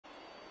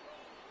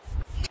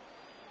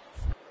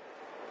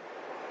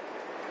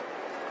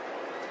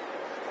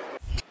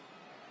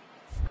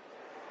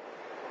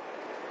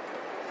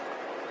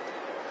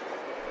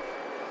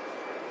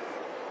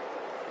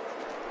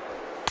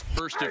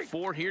First of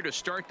 4 here to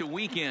start the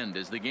weekend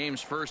as the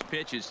game's first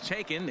pitch is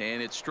taken,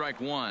 and it's strike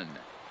one.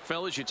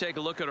 Fellas, you take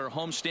a look at our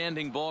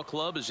homestanding ball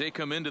club as they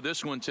come into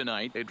this one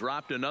tonight. They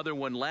dropped another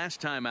one last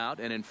time out,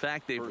 and in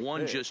fact, they've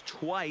won just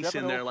twice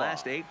in their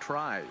last 8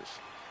 tries.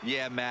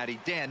 Yeah, Matty.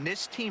 Dan,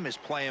 this team is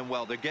playing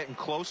well. They're getting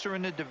closer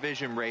in the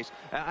division race.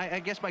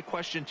 I guess my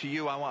question to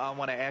you, I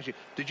want to ask you,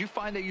 did you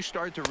find that you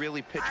started to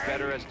really pitch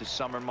better as the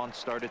summer months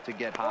started to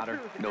get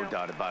hotter? No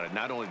doubt about it.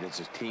 Not only does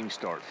the team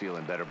start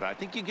feeling better, but I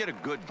think you get a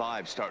good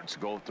vibe starting to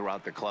go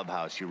throughout the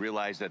clubhouse. You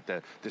realize that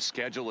the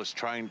schedule is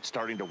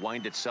starting to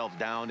wind itself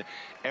down.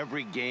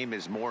 Every game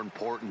is more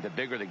important. The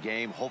bigger the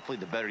game, hopefully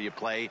the better you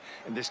play.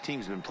 And this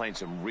team's been playing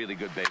some really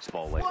good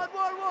baseball lately.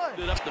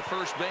 Up the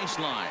first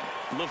baseline.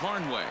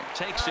 Lavarnway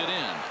takes it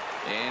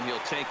in, and he'll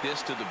take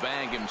this to the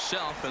bag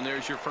himself, and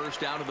there's your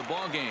first out of the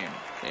ball game.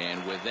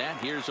 And with that,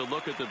 here's a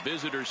look at the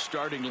visitors'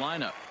 starting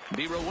lineup.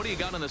 D-Row, what do you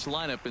got on this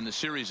lineup in the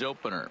series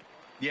opener?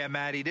 Yeah,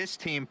 Matty, this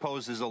team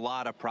poses a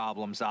lot of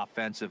problems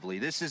offensively.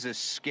 This is a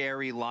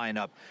scary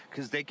lineup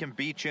because they can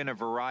beat you in a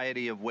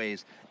variety of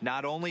ways.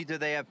 Not only do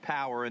they have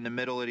power in the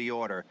middle of the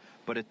order,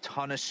 but a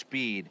ton of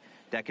speed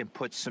that can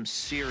put some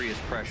serious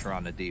pressure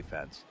on the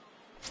defense.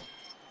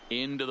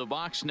 Into the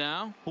box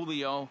now,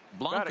 Julio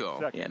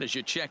Blanco. And as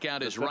you check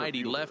out his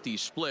righty-lefty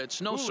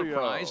splits, no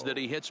surprise that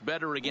he hits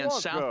better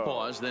against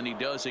southpaws than he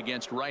does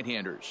against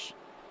right-handers.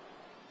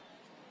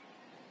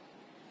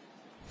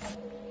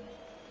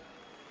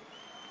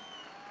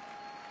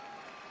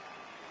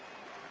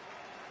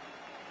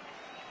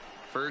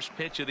 First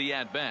pitch of the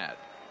at-bat.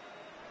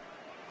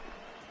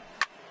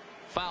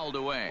 Fouled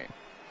away.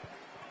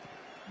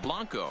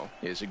 Blanco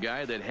is a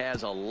guy that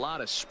has a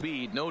lot of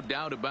speed, no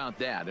doubt about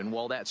that. And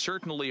while that's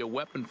certainly a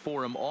weapon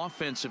for him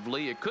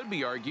offensively, it could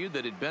be argued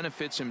that it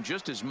benefits him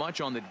just as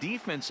much on the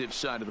defensive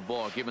side of the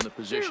ball, given the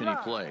position he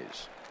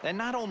plays. And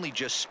not only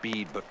just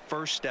speed, but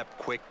first-step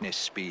quickness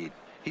speed.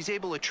 He's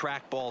able to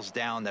track balls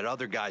down that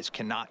other guys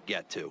cannot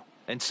get to.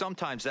 And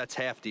sometimes that's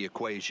half the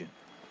equation.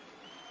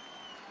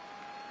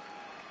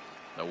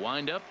 The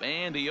windup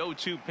and the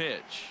 0-2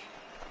 pitch.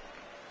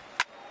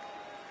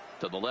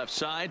 To the left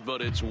side, but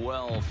it's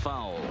well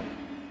fouled.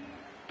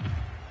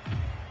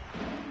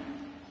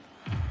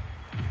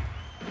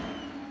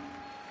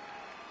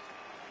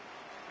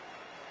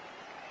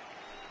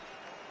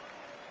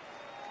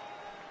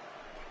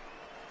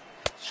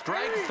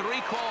 Strike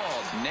 3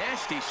 called.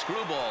 Nasty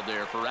screwball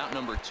there for out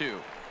number 2.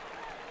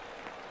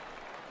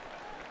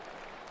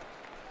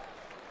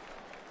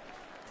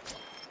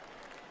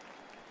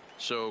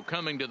 So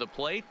coming to the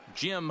plate,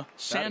 Jim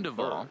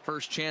Sandoval.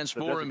 First chance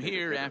for him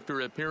here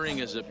after appearing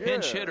as a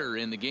pinch hitter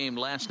in the game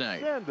last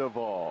night.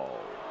 Sandoval.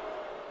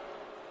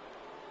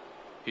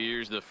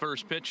 Here's the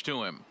first pitch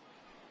to him.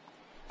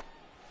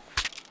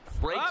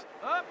 Breaks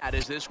out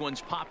as this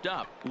one's popped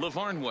up.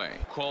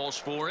 Lavarnway calls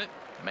for it,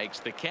 makes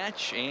the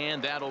catch,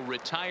 and that'll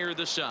retire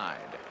the side.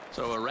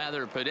 So a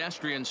rather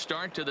pedestrian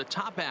start to the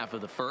top half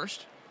of the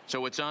first.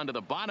 So it's on to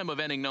the bottom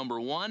of inning number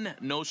 1,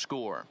 no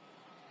score.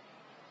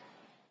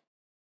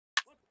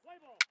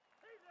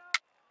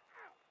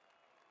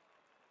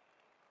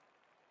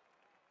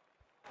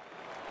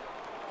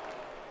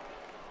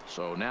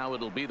 So now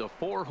it'll be the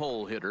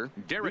 4-hole hitter,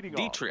 Derek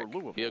Dietrich.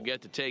 He'll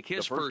get to take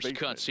his first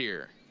cuts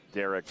here.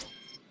 Derek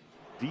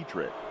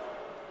Dietrich.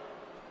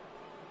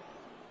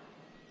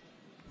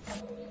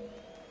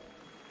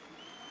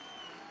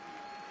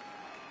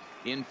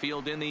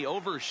 Infield in the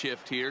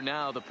overshift here.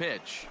 Now the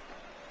pitch.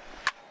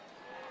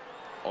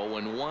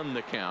 0-1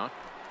 the count.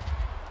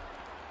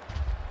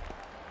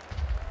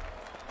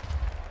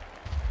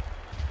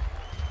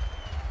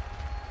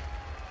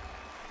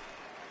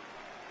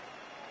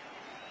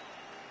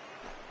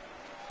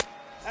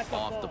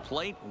 Off the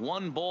plate,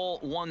 1 ball,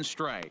 1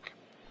 strike.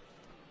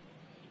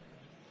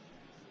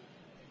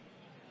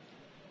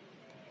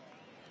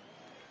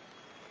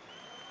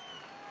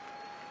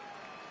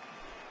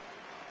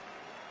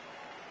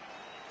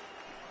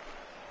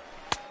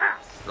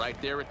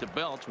 Right there at the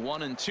belt,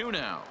 1-2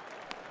 now.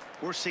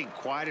 We're seeing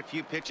quite a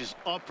few pitches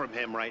up from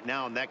him right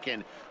now, and that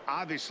can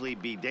obviously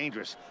be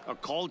dangerous. A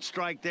cold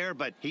strike there,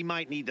 but he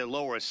might need to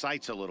lower his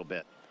sights a little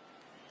bit.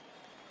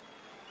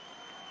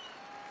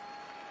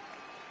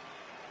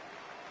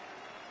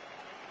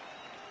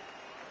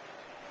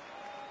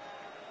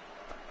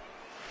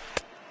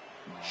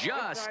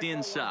 Just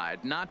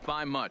inside, not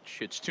by much.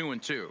 It's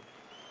 2-2.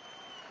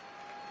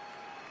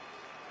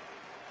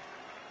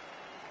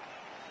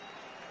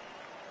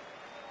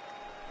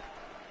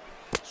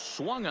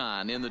 Swung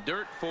on in the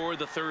dirt for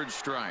the 3rd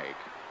strike.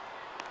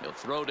 He'll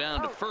throw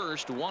down to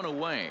first, 1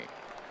 away.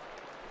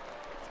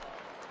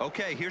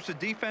 Okay, here's the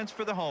defense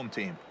for the home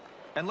team.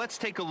 And let's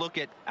take a look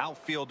at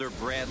outfielder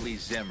Bradley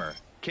Zimmer.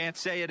 Can't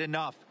say it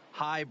enough.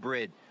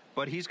 Hybrid.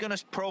 But he's going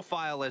to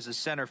profile as a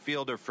center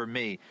fielder for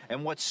me.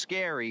 And what's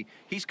scary,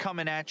 he's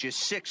coming at you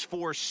 6'4",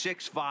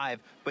 6'5",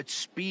 but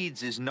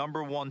speed's his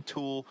 #1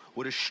 tool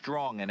with a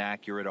strong and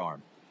accurate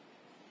arm.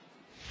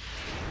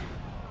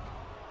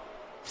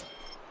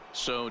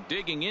 So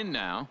digging in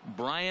now,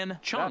 Brian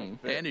Chung.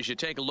 And as you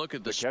take a look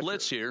at the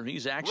splits here,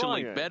 he's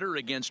actually better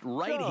against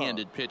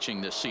right-handed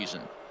pitching this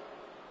season.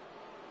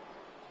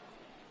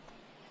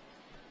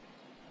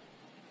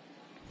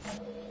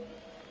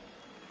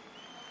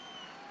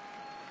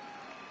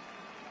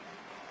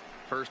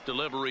 First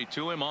delivery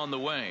to him on the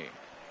way.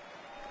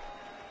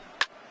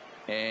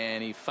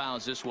 And he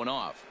fouls this one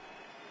off.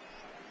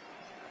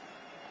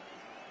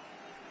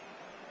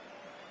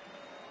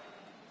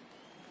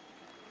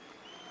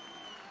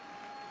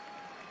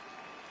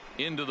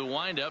 Into the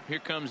windup. Here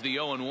comes the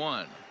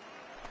 0-1.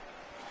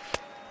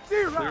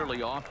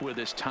 Clearly off with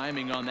his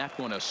timing on that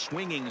one. A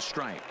swinging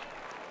strike.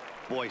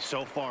 Boy,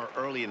 so far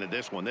early into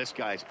this one, this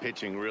guy's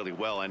pitching really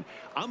well. And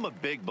I'm a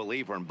big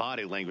believer in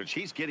body language.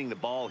 He's getting the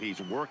ball.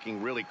 He's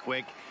working really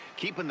quick,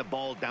 keeping the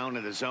ball down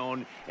in the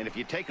zone. And if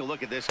you take a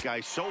look at this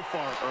guy so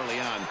far early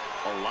on,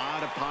 a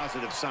lot of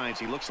positive signs.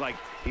 He looks like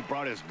he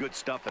brought his good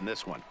stuff in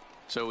this one.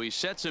 So he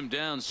sets him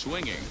down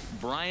swinging.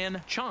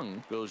 Brian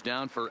Chung goes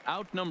down for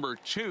out number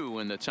 2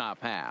 in the top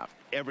half.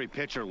 Every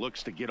pitcher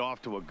looks to get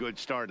off to a good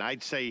start, and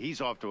I'd say he's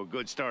off to a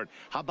good start.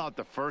 How about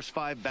the first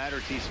 5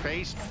 batters he's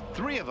faced?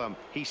 3 of them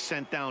he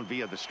sent down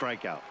via the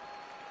strikeout.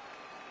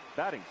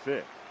 Batting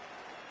 6th,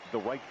 the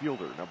right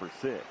fielder, number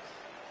 6.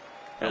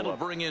 That'll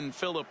bring in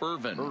Phillip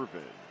Ervin.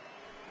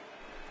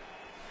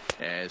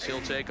 As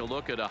he'll take a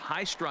look at a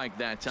high strike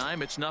that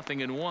time. It's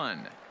 0-1.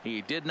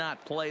 He did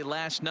not play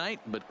last night,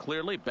 but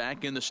clearly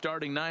back in the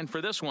starting 9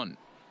 for this one.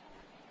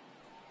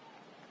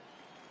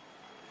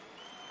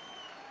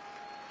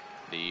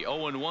 The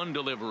 0-1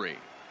 delivery.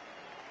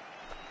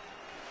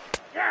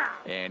 Yeah.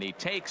 And he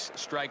takes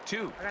strike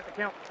 2. I got the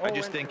count. I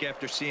just think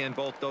after seeing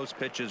both those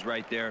pitches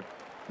right there,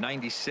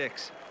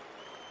 96,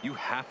 you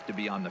have to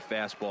be on the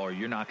fastball or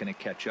you're not going to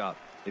catch up.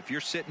 If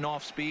you're sitting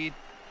off speed,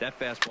 that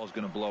fastball is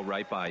going to blow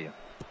right by you.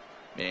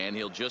 And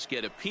he'll just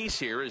get a piece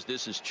here as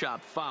this is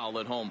chopped foul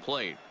at home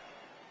plate.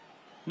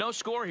 No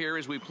score here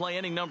as we play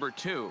inning number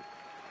 2.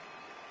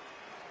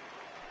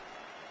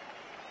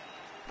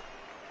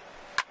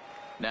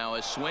 Now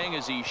a swing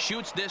as he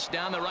shoots this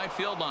down the right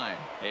field line.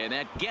 And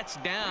that gets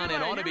down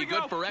and ought to be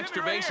good for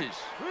extra bases.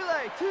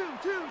 Relay, 2.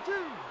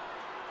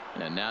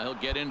 And now he'll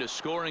get into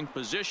scoring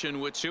position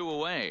with 2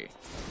 away.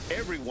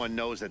 Everyone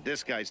knows that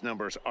this guy's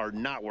numbers are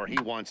not where he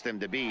wants them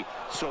to be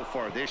so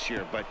far this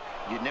year, but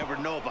you never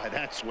know by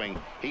that swing.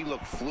 He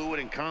looked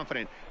fluid and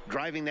confident,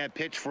 driving that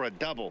pitch for a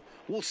double.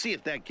 We'll see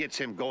if that gets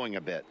him going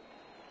a bit.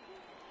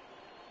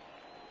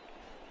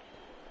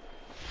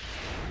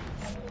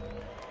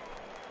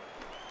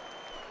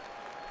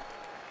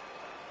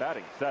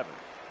 Batting 7th.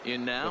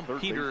 In now,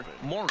 Peter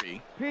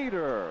Morey.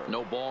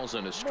 No balls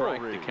and a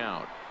strike to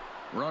count.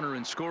 Runner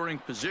in scoring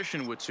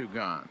position with 2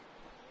 gone.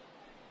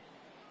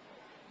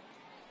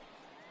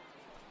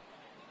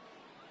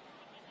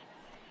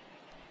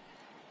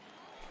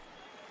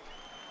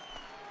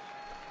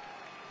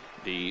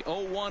 The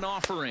 0-1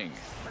 offering.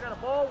 I got a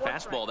ball.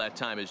 Fastball that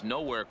time is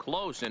nowhere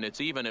close, and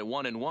it's even at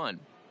 1-1.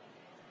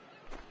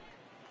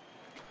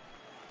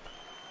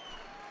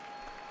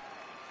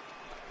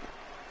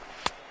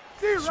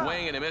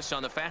 Swing and a miss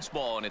on the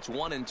fastball, and it's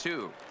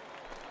 1-2.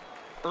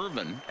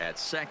 Ervin at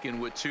second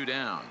with 2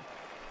 down.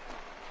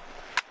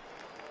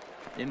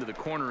 Into the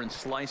corner and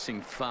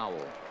slicing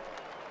foul.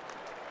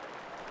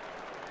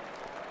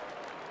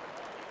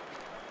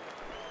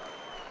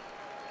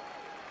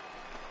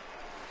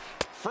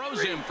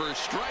 Froze him for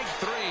strike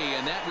 3,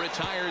 and that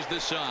retires the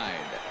side.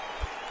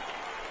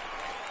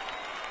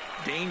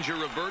 Danger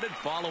averted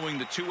following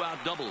the 2-out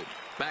double.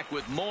 Back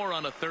with more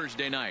on a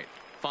Thursday night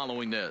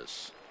following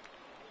this.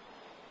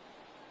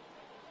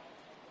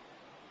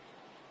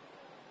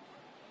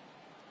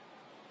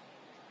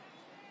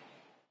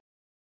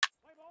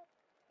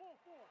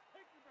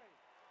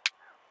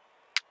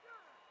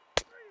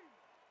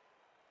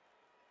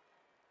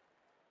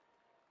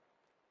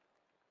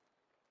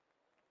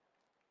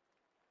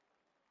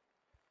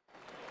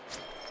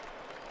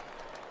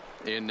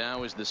 And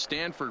now is the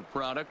Stanford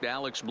product,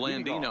 Alex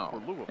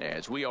Blandino,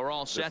 as we are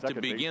all set to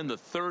begin the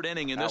 3rd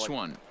inning in this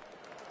one.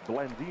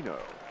 Blandino.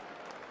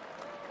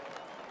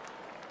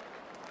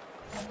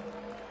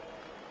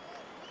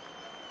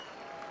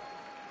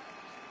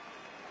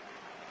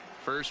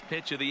 First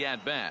pitch of the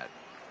at-bat.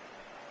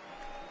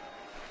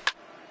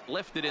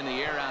 Lifted in the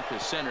air out to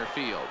center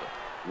field.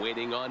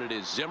 Waiting on it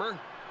is Zimmer.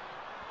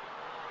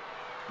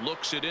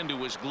 Looks it into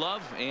his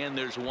glove, and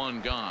there's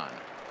one gone.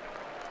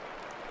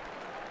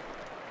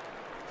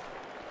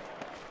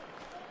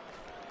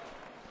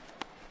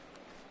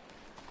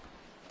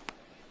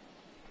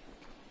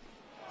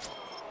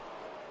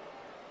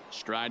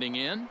 Striding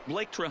in,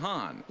 Blake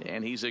Trahan,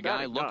 and he's a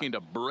guy looking to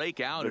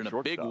break out in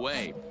a big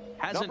way.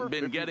 Hasn't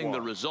been getting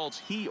the results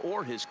he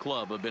or his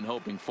club have been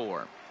hoping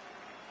for.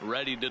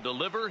 Ready to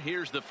deliver.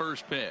 Here's the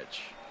first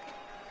pitch.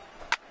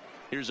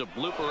 Here's a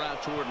blooper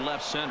out toward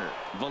left center.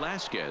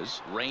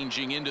 Velasquez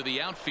ranging into the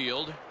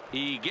outfield.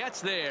 He gets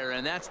there,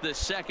 and that's the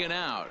 2nd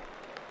out.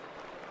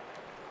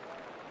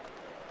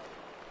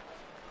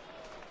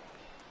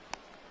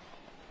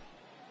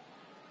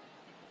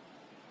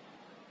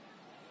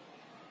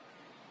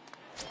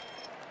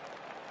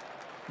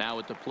 Now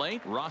at the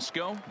plate,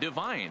 Roscoe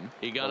Devine.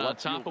 He got on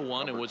top of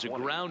one and was a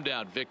ground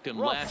out victim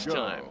last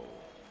time.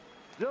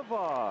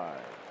 Devine.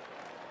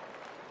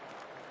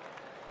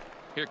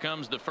 Here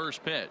comes the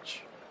first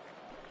pitch.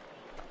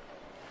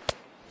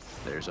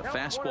 There's a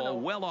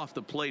fastball well off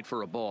the plate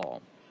for a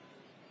ball.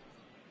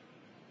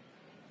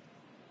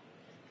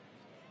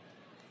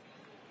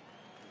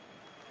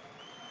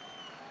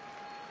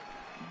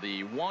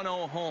 The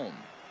 1-0 home.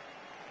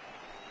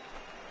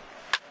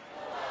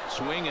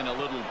 Swing and a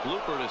little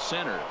blooper to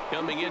center.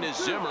 Coming in is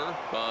Zimmer,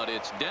 but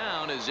it's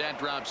down as that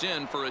drops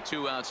in for a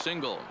 2-out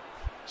single.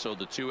 So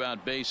the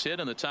 2-out base hit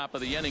and the top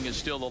of the inning is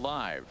still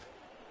alive.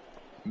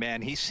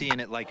 Man, he's seeing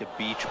it like a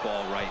beach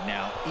ball right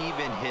now.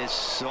 Even his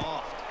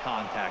soft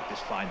contact is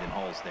finding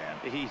holes there.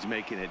 He's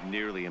making it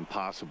nearly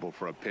impossible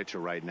for a pitcher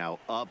right now.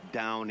 Up,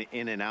 down,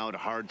 in and out,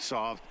 hard,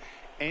 soft.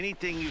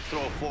 Anything you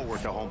throw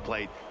forward to home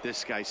plate,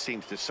 this guy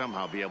seems to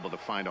somehow be able to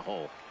find a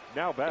hole.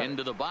 Now back.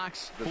 Into the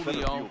box,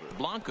 Julio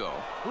Blanco.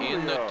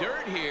 In the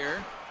dirt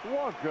here.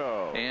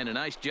 Blanco. And a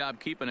nice job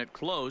keeping it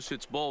close.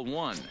 It's ball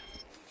one.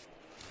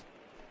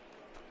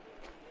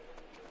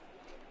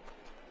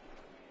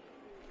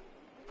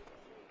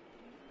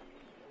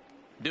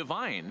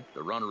 Devine,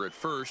 the runner at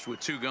first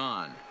with 2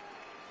 gone.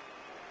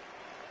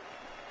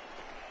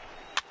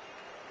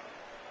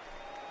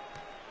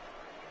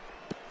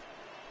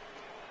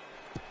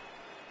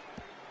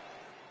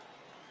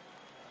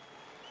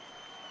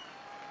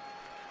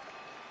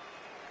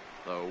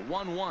 The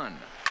 1-1.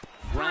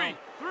 Ground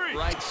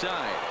right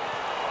side.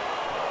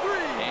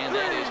 And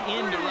that is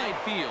into right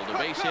field, a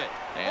base hit.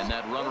 And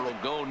that runner will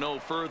go no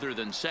further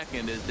than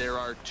second as there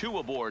are 2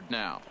 aboard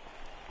now.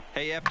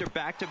 Hey, after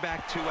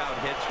back-to-back 2-out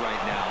hits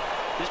right now,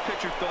 this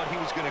pitcher thought he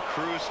was going to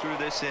cruise through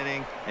this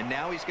inning, and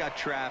now he's got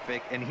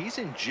traffic, and he's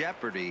in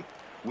jeopardy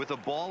with a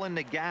ball in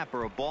the gap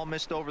or a ball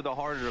missed over the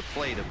heart of the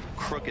plate, a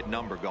crooked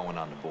number going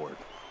on the board.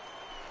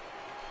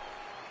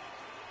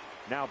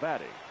 Now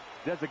batting.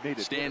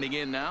 Designated standing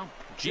in now,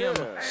 Jim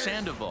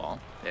Sandoval,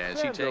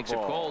 as he takes a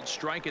cold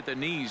strike at the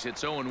knees.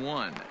 It's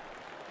 0-1.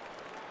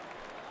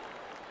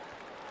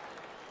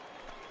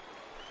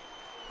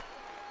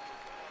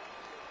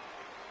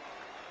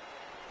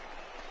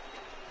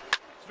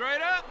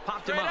 Straight up.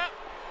 Popped him up.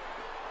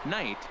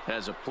 Knight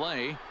has a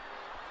play,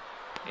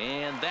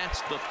 and that's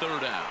the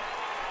 3rd out.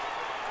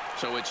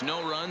 So it's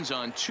no runs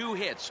on 2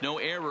 hits, no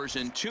errors,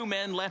 and 2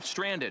 men left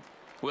stranded.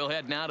 We'll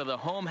head now to the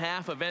home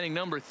half of inning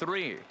number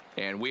 3,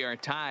 and we are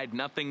tied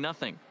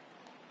 0-0.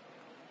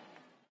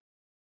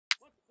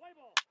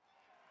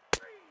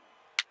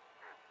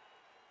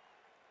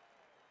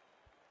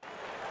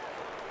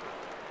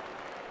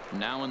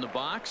 Now in the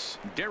box,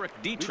 Derek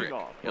Dietrich.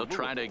 He'll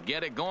try to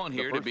get it going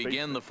here to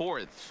begin the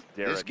 4th.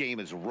 This game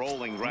is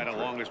rolling right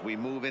along as we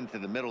move into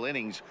the middle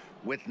innings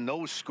with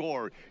no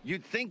score.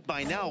 You'd think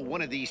by now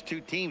one of these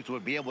 2 teams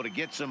would be able to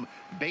get some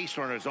base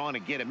runners on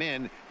and get them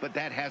in, but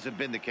that hasn't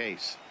been the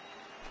case.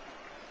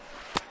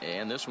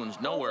 And this one's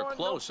nowhere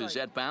close as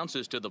that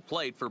bounces to the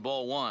plate for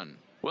ball 1.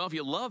 Well, if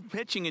you love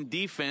pitching and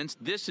defense,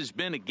 this has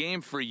been a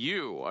game for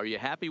you. Are you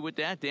happy with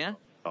that, Dan?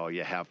 Oh,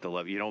 you have to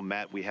love it. You know,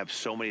 Matt, we have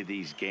so many of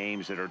these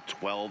games that are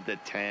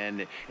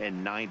 12-10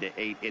 and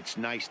 9-8. It's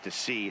nice to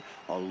see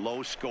a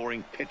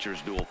low-scoring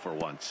pitcher's duel for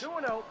once.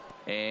 2-0.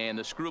 And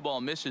the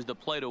screwball misses the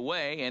plate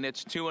away, and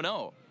it's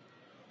 2-0.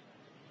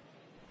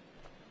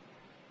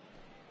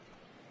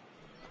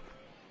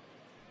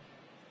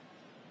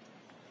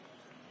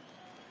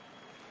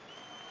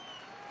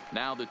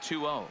 Now the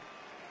 2-0.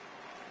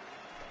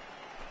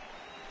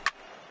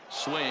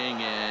 Swing,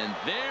 and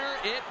there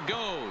it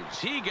goes.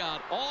 He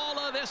got all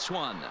of this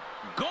one.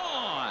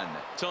 Gone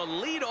to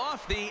lead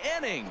off the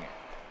inning.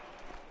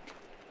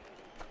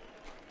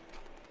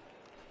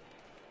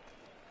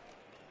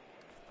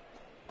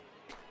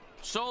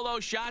 Solo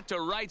shot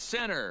to right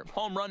center.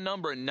 Home run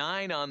number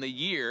 9 on the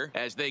year.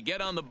 As they get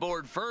on the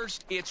board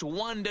first, it's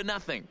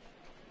 1-0.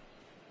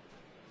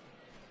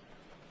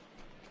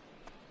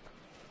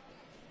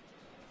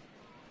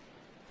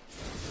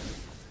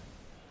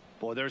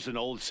 Boy, there's an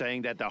old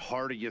saying that the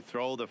harder you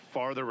throw, the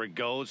farther it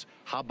goes.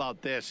 How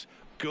about this?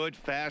 Good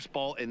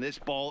fastball, and this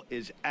ball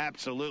is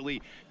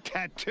absolutely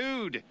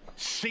tattooed.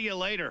 See you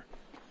later.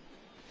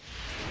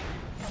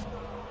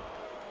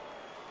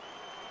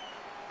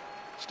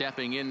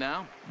 Stepping in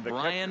now,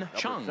 Brian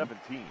Chung.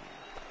 17.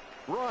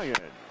 Brian.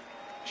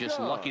 Just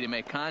Chung. lucky to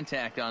make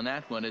contact on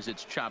that one as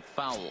it's chopped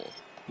foul.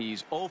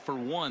 He's 0 for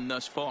 1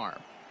 thus far.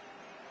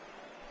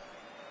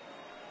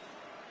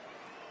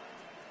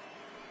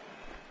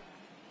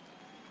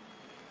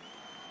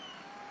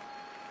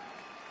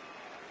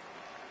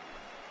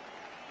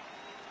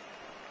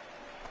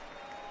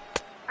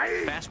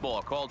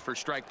 Fastball called for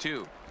strike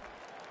 2.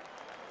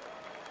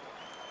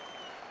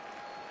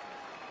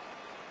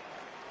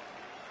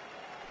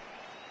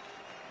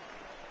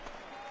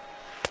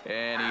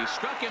 And he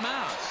struck him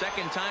out.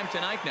 Second time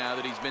tonight now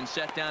that he's been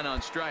set down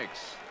on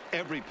strikes.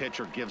 Every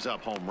pitcher gives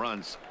up home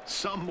runs,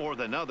 some more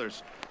than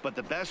others, but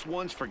the best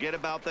ones forget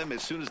about them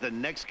as soon as the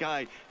next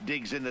guy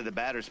digs into the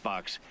batter's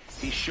box.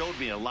 He showed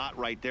me a lot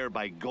right there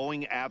by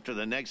going after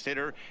the next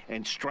hitter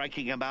and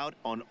striking him out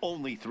on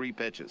only 3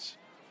 pitches.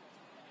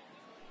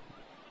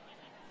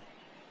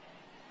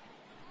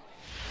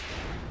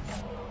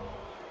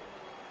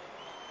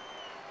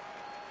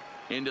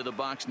 Into the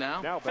box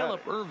now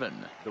Phillip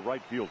Ervin, the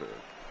right fielder.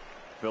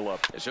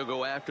 Phillip. As he'll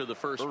go after the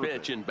first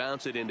pitch and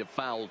bounce it into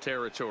foul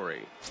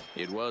territory.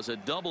 It was a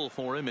double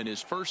for him in his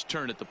first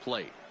turn at the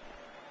plate.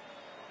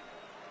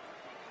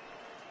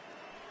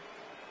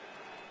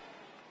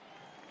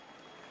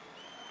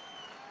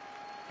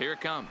 Here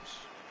it comes.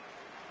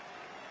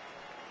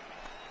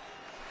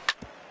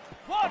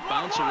 A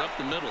bouncer up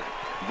the middle.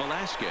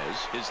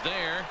 Velasquez is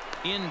there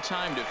in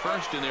time to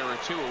first, and there are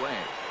 2 away.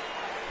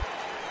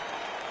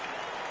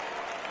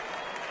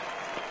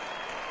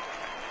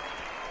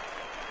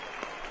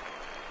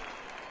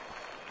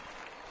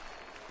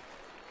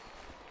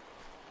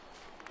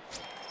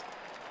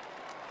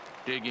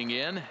 Digging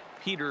in,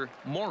 Peter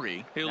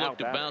Morey. He'll look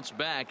to bounce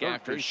back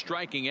after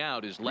striking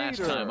out his last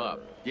time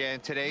up. Yeah,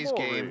 in today's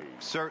game,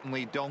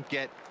 certainly don't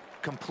get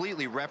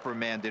completely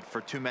reprimanded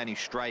for too many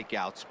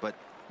strikeouts, but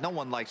no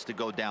one likes to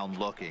go down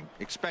looking.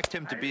 Expect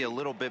him to be a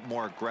little bit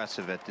more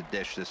aggressive at the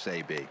dish this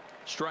AB.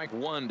 Strike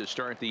 1 to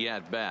start the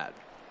at-bat.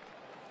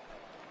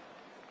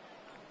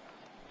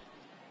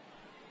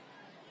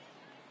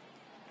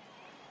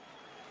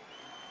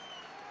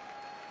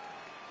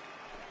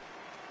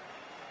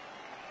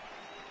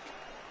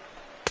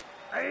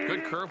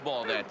 Good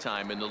curveball that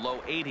time in the low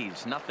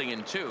 80s.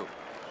 0-2.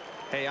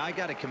 Hey, I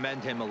got to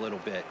commend him a little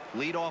bit.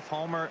 Leadoff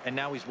homer, and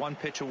now he's 1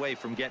 pitch away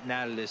from getting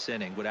out of this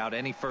inning without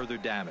any further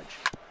damage.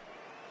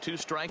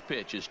 2-strike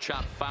pitch is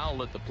chopped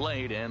foul at the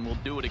plate, and will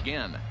do it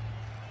again.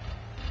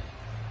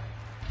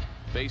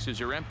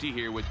 Bases are empty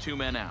here with 2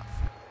 men out.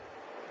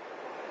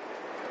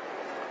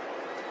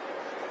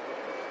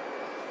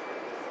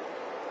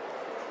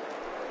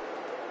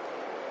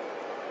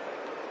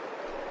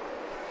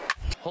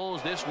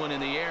 Holds this one in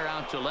the air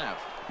out to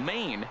left.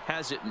 Maine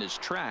has it in his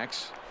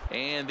tracks,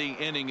 and the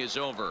inning is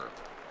over.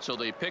 So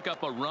they pick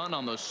up a run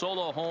on the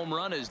solo home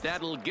run, as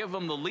that'll give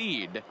them the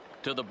lead.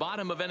 To the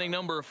bottom of inning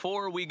number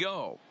 4 we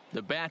go.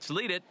 The Bats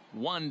lead it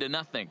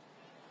 1-0.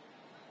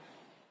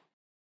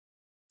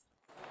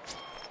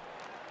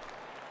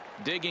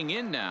 Digging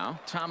in now,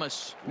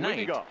 Thomas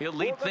Knight. He'll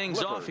lead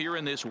things off here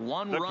in this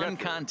 1-run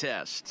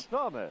contest.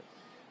 Thomas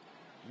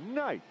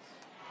Knight.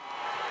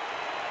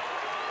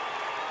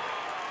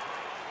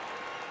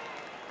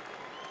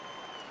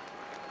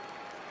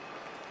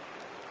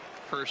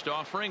 First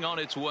offering on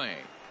its way.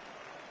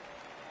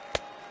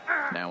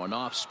 Now an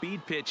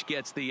off-speed pitch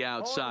gets the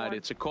outside.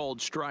 It's a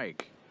called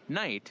strike.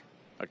 Knight,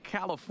 a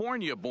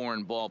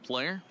California-born ball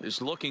player,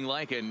 is looking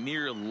like a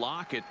near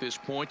lock at this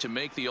point to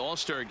make the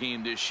All-Star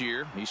game this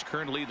year. He's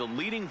currently the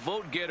leading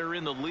vote getter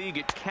in the league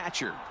at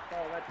catcher.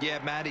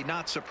 Yeah, Matty,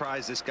 not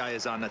surprised this guy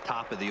is on the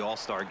top of the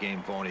All-Star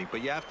game voting,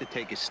 but you have to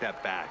take a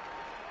step back.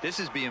 This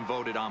is being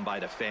voted on by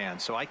the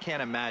fans, so I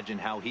can't imagine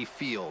how he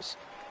feels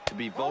to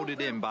be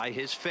voted in by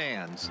his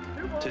fans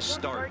to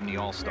start in the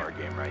All-Star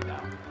game right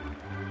now.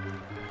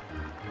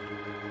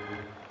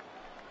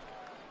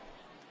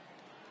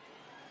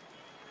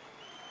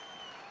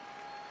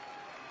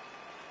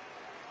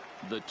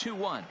 The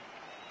 2-1.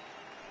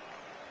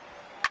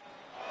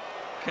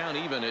 Count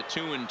even at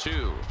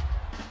 2-2.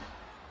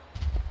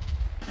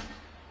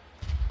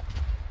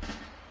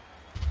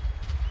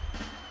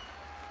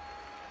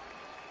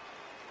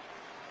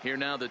 Here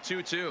now the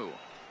 2-2.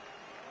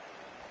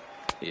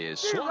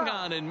 Is swung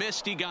on and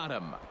missed. He got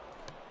him.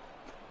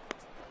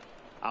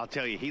 I'll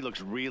tell you, he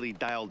looks really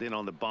dialed in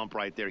on the bump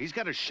right there. He's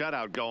got a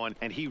shutout going,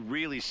 and he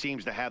really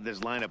seems to have this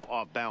lineup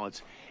off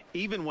balance.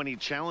 Even when he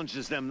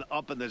challenges them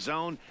up in the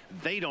zone,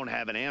 they don't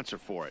have an answer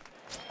for it.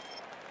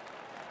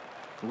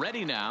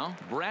 Ready now.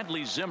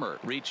 Bradley Zimmer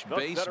reached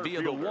base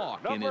via the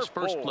walk in his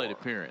first plate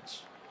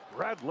appearance.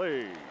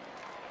 Bradley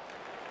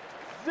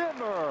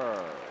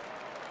Zimmer.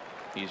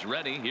 He's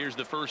ready. Here's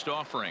the first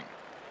offering.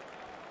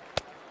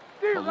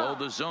 Below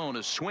the zone,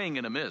 a swing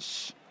and a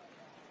miss.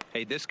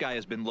 Hey, this guy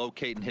has been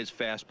locating his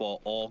fastball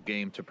all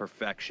game to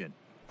perfection.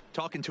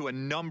 Talking to a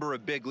number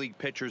of big league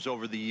pitchers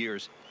over the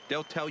years,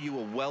 they'll tell you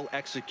a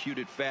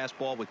well-executed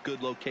fastball with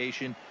good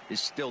location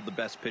is still the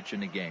best pitch in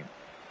the game.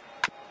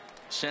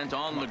 Sent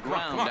on the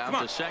ground out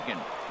to second.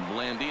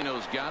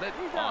 Blandino's got it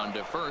on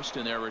to first,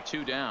 and there are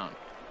 2 down.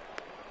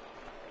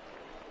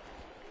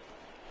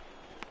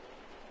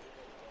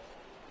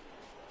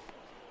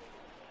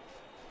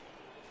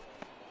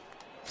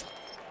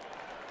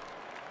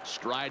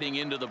 Striding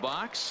into the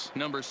box,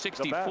 number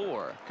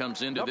 64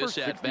 comes into this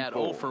at bat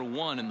 0 for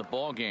 1 in the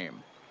ball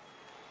game.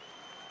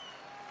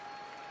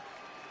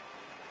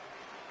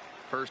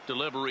 First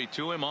delivery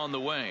to him on the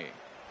way.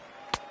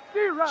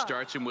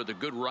 Starts him with a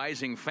good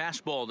rising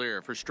fastball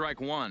there for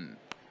strike 1.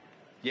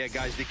 Yeah,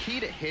 guys, the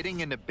key to hitting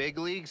in the big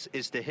leagues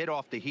is to hit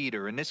off the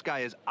heater, and this guy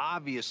is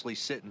obviously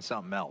sitting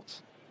something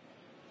else.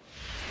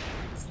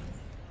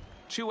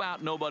 2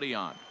 out, nobody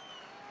on.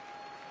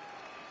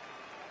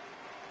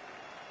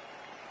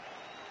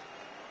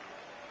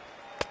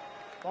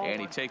 And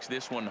he takes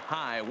this one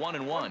high,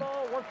 1-1. 1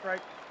 ball, 1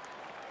 strike.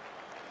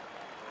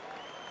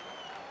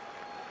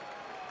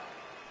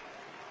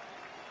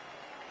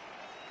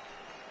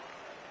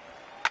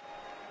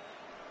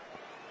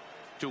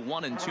 To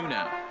 1-2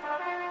 now.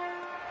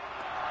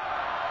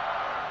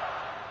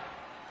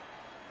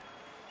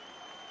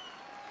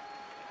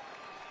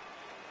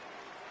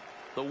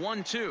 The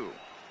 1-2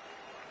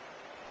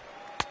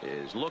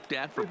 is looked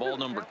at for ball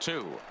number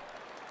 2.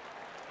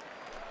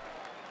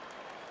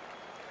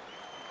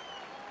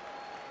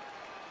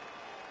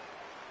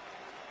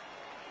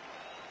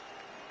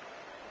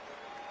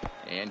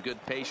 And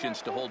good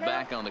patience to hold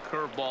back on the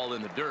curveball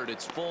in the dirt.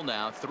 It's full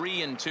now,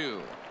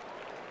 3-2.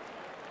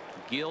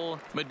 Gil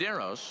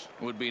Medeiros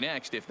would be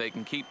next if they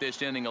can keep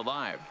this inning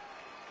alive.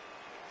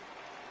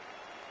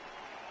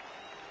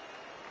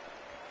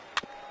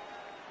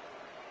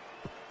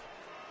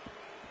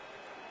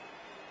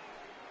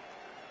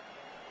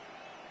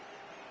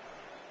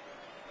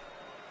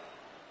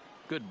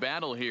 Good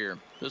battle here.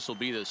 This will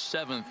be the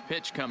 7th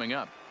pitch coming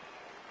up.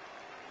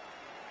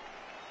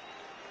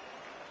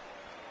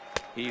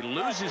 He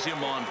loses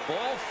him on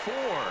ball 4.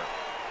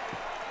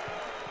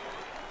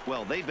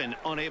 Well, they've been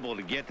unable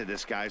to get to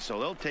this guy, so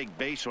they'll take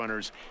base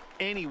runners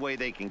any way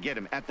they can get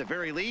him. At the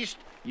very least,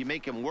 you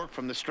make him work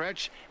from the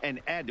stretch and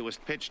add to his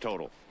pitch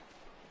total.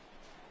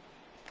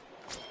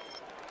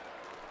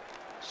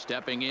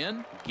 Stepping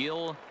in,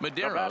 Gil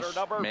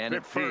Medeiros, man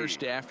at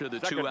first after the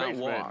 2-out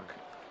walk.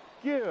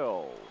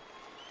 Gil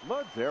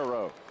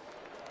Medeiros.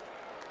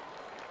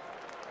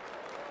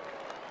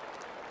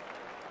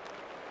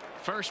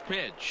 First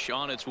pitch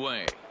on its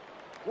way.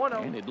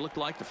 1-0. And it looked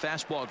like the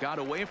fastball got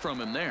away from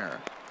him there.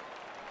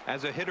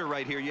 As a hitter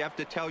right here, you have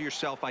to tell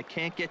yourself, I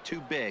can't get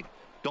too big.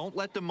 Don't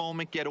let the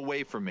moment get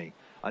away from me.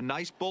 A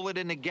nice bullet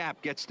in the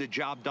gap gets the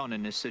job done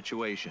in this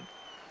situation.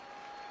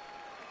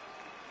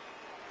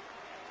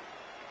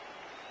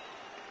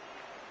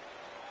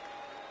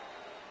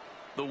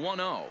 The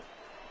 1-0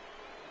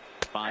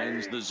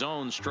 finds the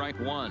zone, strike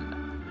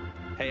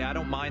 1. Hey, I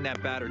don't mind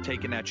that batter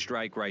taking that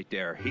strike right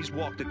there. He's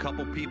walked a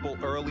couple people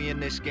early in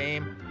this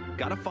game.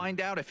 Got to find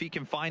out if he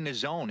can find the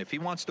zone. If he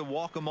wants to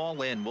walk them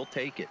all in, we'll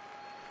take it.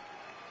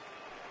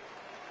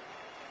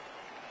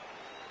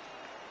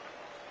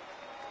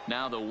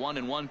 Now the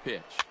 1-1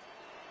 pitch.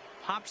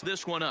 Pops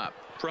this one up.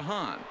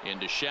 Trahan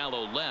into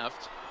shallow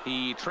left.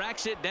 He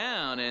tracks it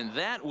down, and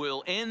that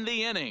will end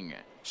the inning.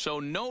 So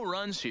no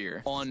runs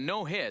here on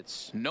no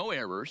hits, no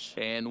errors,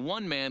 and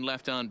 1 man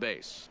left on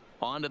base.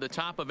 On to the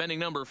top of inning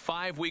number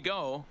 5 we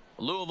go.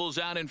 Louisville's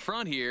out in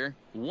front here,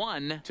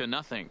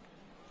 1-0.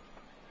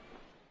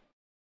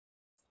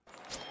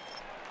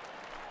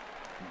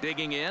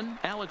 Digging in,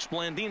 Alex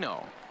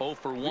Blandino. 0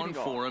 for 1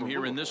 for him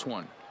here in this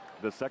one.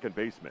 The second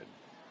baseman,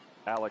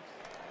 Alex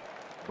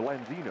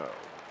Blandino.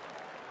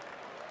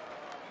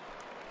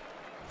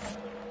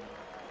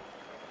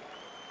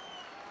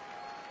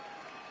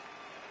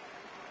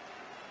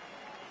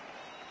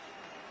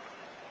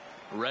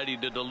 Ready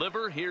to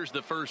deliver. Here's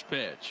the first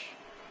pitch.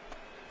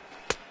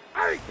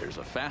 There's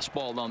a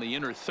fastball on the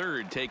inner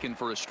third taken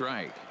for a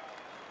strike.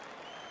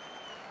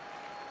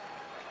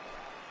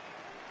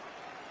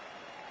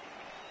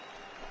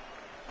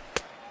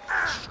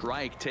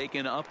 Strike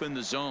taken up in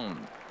the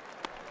zone.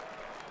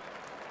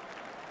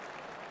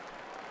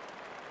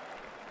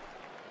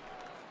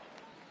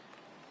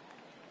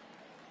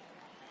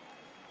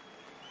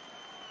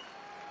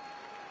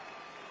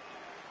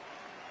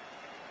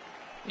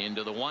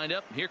 Into the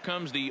windup. Here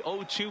comes the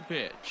 0-2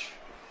 pitch.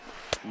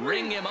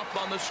 Ring him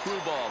up on the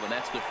screwball, and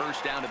that's the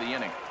first down of the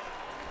inning.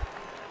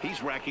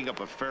 He's racking up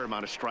a fair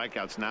amount of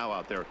strikeouts now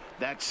out there.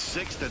 That's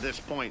 6 to this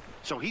point.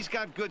 So he's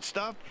got good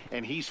stuff,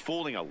 and he's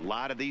fooling a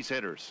lot of these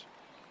hitters.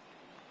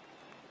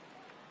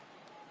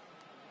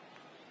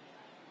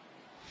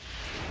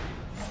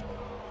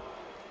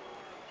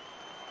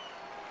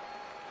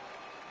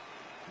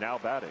 Now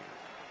batting,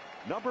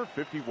 number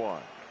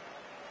 51.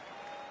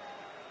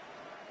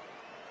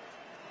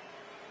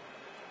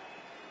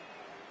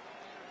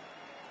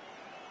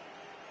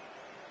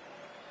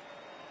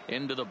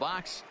 Into the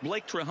box,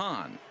 Blake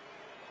Trahan.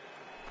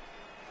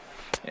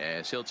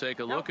 As he'll take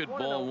a look at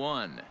ball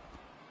 1.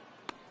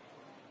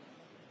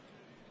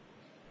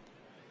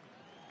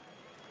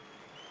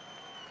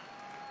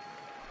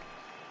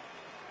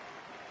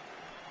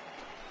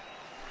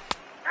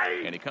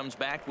 And he comes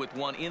back with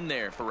one in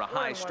there for a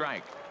high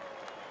strike.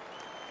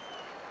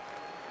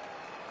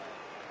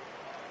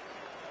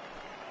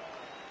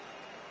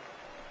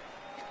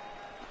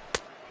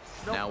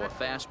 Now a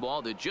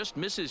fastball that just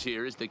misses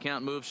here as the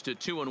count moves to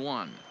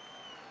 2-1.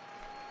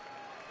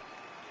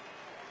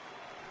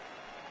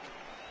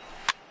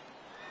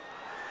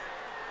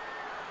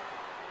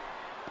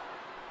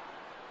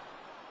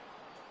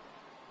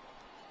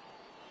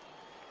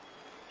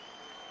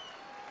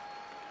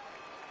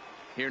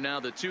 Here now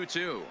the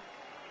 2-2.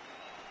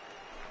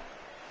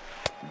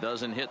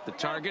 Doesn't hit the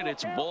target.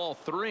 It's ball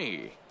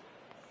 3.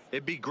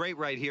 It'd be great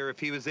right here if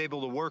he was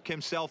able to work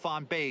himself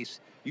on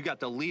base. You got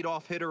the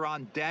leadoff hitter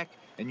on deck,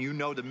 and you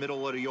know the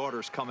middle of the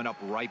order's coming up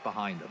right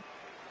behind him.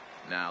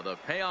 Now the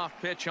payoff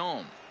pitch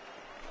home.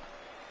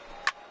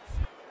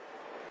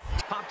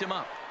 Popped him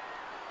up.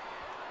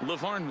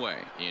 Lavarnway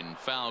in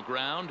foul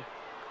ground,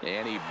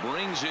 and he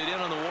brings it in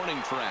on the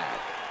warning track.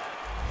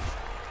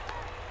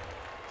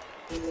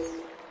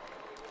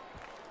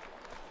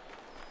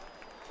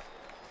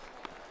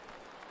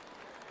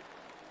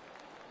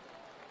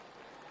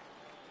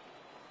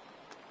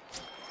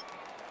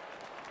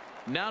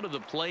 Now to the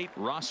plate,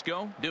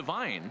 Roscoe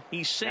Devine.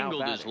 He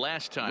singled his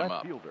last time left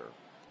up. Fielder,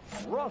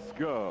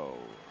 Roscoe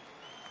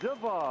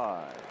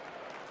Devine.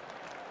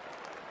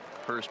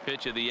 First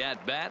pitch of the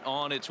at-bat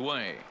on its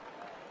way.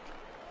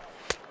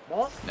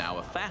 Now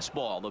a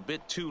fastball a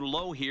bit too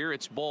low here.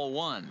 It's ball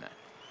one.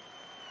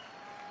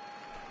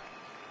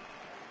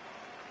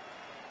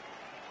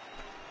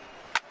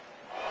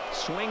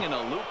 Swinging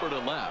a looper to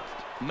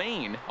left.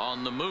 Maine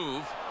on the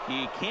move.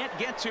 He can't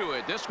get to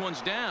it. This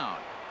one's down.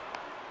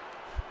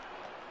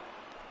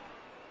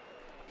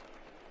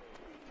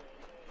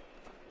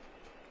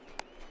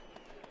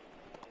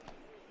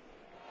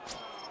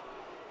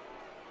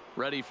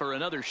 Ready for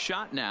another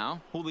shot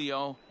now.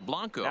 Julio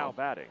Blanco. Now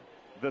batting,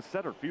 the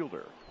center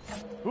fielder,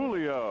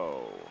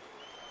 Julio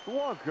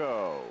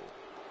Blanco.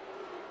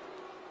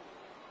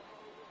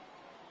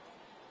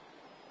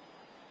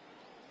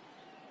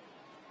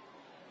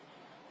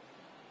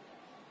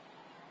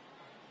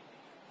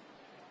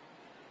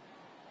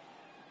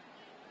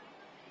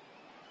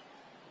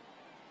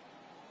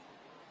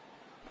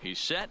 He's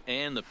set,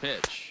 and the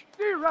pitch.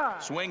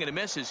 Swing and a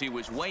miss as he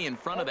was way in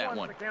front of that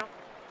one.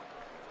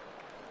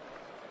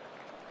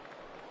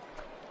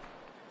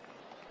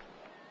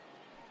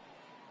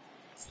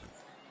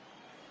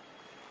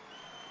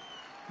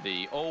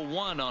 The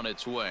 0-1 on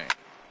its way.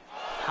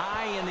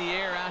 High in the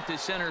air out to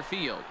center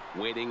field.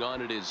 Waiting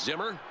on it is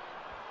Zimmer.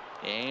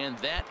 And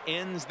that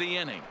ends the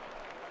inning.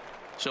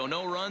 So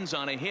no runs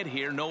on a hit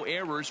here, no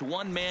errors,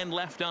 one man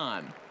left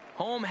on.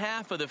 Home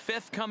half of the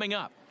fifth coming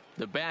up.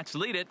 The Bats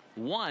lead it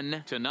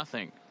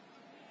 1-0.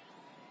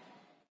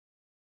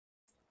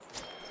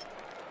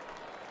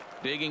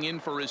 Digging in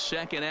for his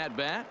second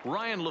at-bat,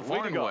 Ryan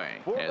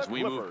Lavarnway, as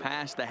we move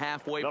past the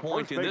halfway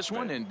point in this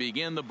one and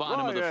begin the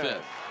bottom of the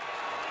fifth.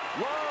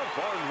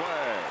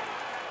 Lavarnway.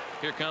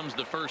 Here comes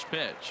the first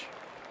pitch.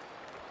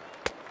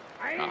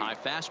 A high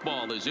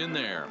fastball is in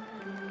there.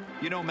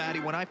 You know, Matty,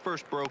 when I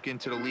first broke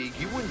into the league,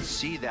 you wouldn't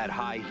see that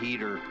high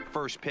heater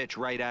first pitch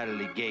right out of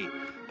the gate.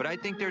 But I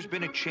think there's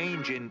been a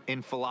change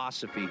in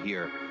philosophy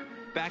here.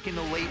 Back in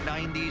the late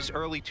 90s,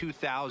 early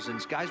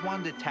 2000s, guys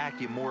wanted to attack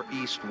you more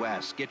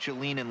east-west, get you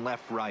leaning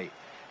left-right.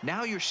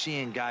 Now you're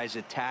seeing guys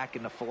attack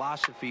in the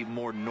philosophy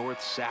more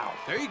north-south.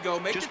 There you go.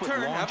 Make Just the with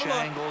turn. launch Have a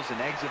look. angles and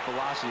exit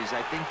velocities,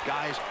 I think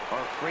guys are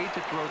afraid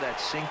to throw that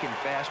sinking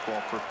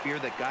fastball for fear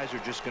that guys are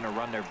just going to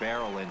run their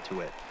barrel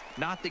into it.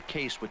 Not the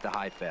case with the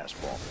high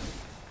fastball.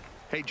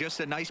 Hey, just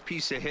a nice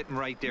piece of hitting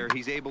right there.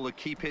 He's able to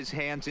keep his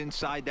hands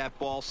inside that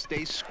ball,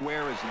 stay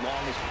square as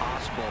long as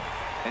possible,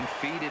 and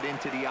feed it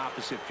into the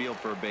opposite field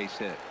for a base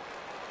hit.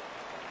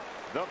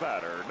 The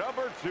batter,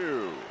 number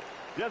 2,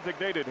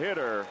 designated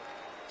hitter.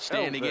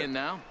 Standing Elvis in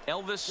now,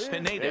 Elvis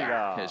Pineda,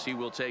 Pineda. as he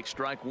will take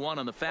strike one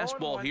on the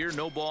fastball here.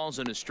 No balls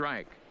and a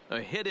strike. A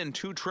hit in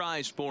 2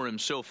 tries for him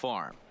so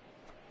far.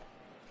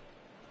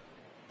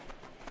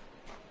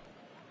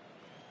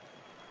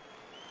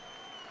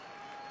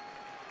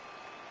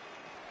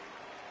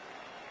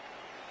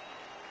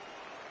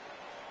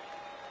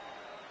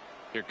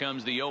 Here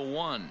comes the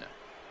 0-1.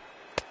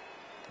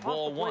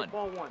 Ball one.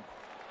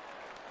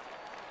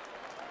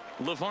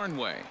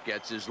 Lavarnway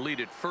gets his lead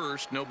at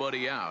first,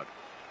 nobody out.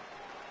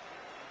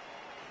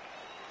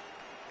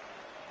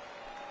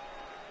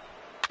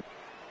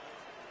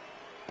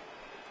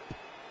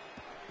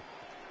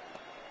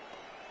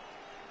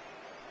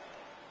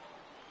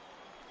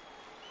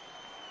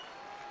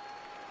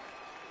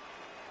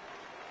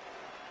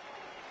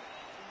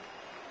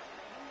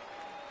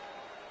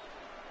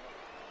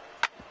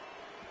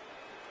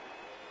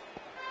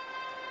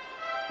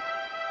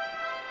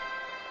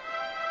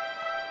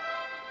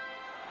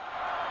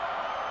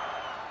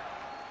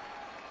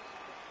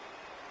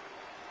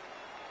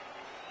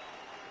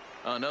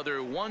 Another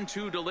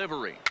 1-2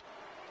 delivery.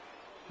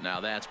 Now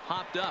that's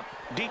popped up.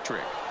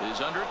 Dietrich is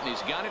under it, and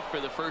he's got it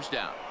for the first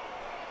out.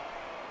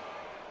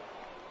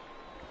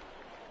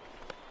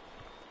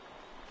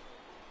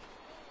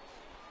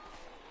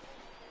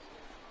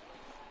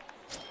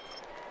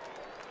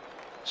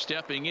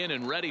 Stepping in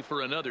and ready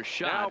for another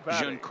shot,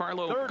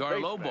 Giancarlo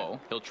Garlobo.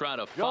 He'll try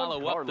to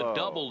follow up the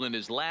double in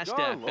his last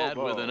at-bat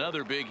with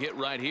another big hit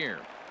right here.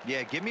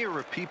 Yeah, give me a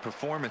repeat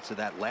performance of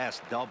that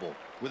last double.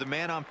 With a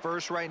man on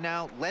first right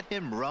now, let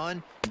him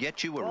run and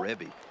get you a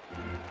ribby.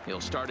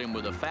 He'll start him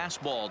with a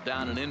fastball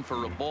down and in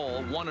for a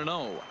ball,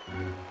 1-0.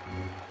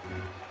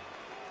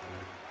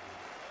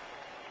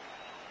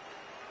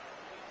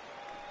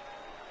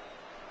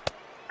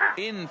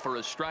 In for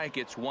a strike,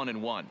 it's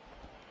 1-1.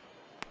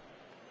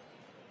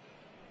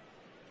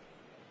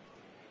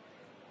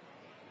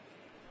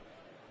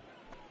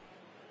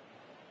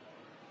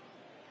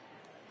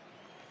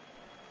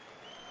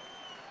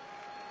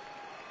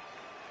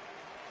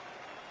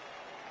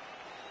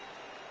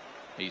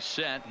 He's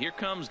set. Here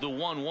comes the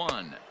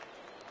 1-1.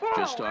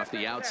 Just off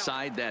the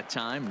outside that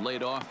time,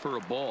 laid off for a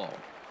ball.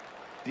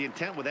 The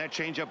intent with that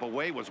changeup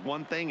away was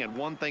one thing and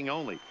one thing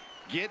only.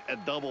 Get a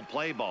double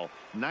play ball.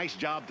 Nice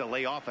job to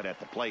lay off it at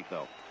the plate,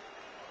 though.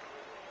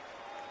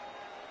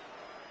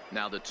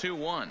 Now the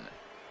 2-1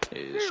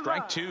 is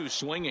strike two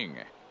swinging.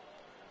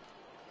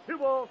 2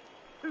 balls,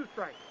 2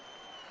 strikes.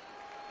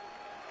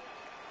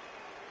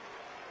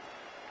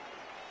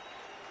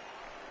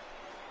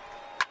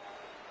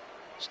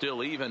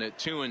 Still even at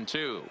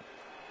 2-2.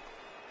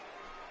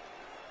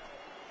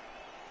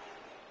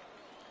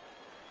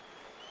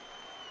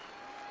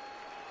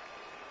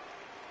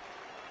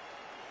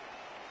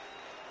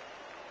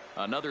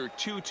 Another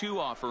 2-2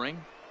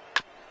 offering.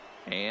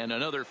 And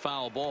another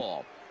foul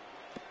ball.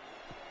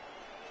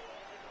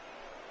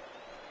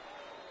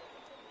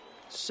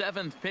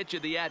 7th pitch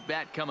of the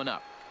at-bat coming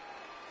up.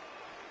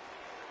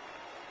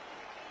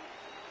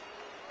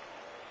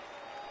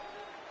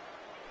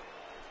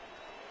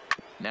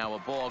 Now a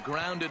ball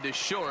grounded to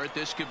short.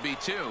 This could be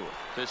 2.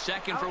 To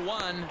second for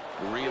 1.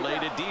 Relay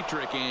to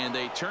Dietrich, and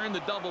they turn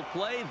the double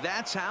play.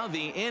 That's how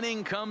the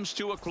inning comes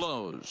to a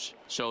close.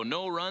 So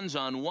no runs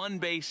on 1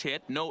 base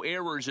hit, no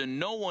errors, and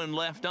no one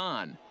left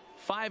on.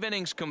 5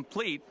 innings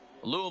complete.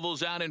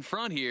 Louisville's out in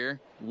front here,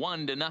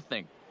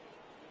 1-0.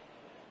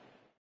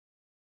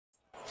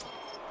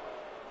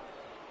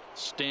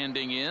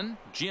 Standing in,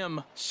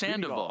 Jim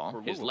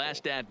Sandoval. His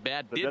last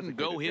at-bat didn't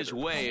go his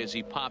way as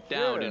he popped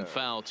out in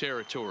foul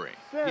territory.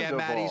 Yeah,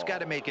 Matt, he's got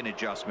to make an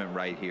adjustment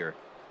right here.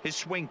 His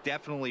swing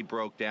definitely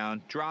broke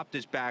down, dropped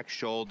his back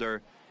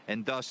shoulder,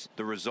 and thus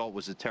the result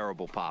was a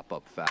terrible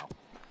pop-up foul.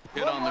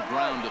 Hit on the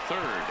ground to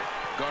third.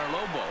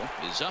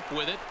 Garlobo is up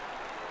with it.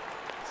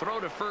 Throw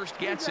to first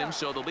gets him,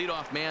 so the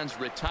leadoff man's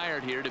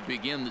retired here to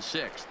begin the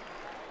 6th.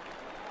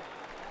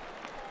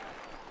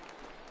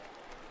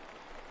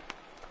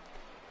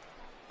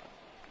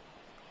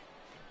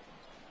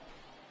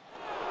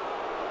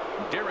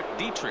 Derek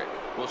Dietrich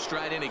will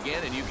stride in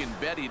again, and you can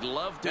bet he'd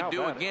love to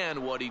do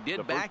again what he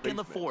did back in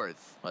the 4th.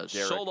 A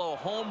solo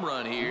home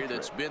run here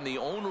that's been the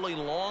only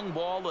long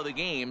ball of the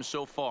game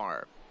so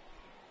far.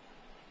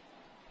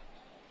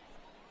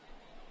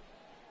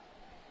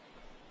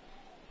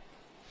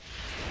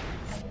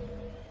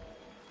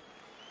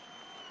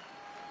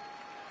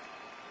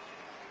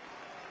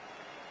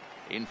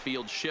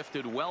 Infield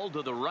shifted well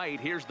to the right.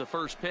 Here's the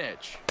first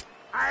pitch.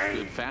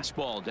 Good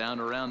fastball down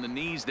around the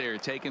knees there,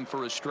 taken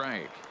for a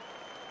strike.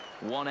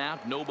 1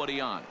 out, nobody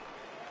on.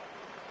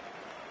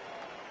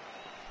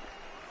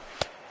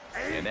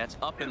 And that's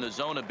up in the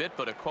zone a bit,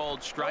 but a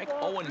called strike.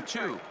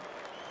 0-2.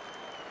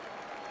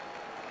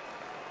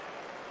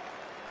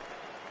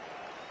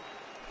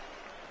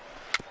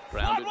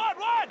 Grounded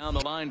down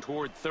the line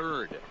toward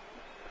third.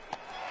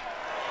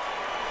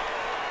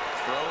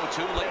 Throw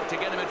too late to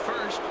get him at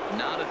first.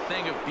 Not a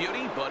thing of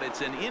beauty, but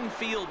it's an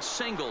infield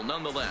single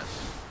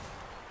nonetheless.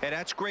 Hey,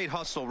 that's great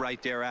hustle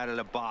right there out of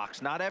the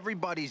box. Not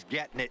everybody's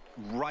getting it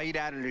right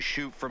out of the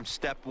chute from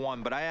step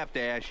 1, but I have to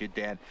ask you,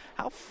 Dan,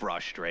 how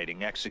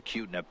frustrating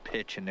executing a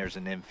pitch and there's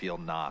an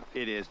infield knock.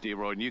 It is,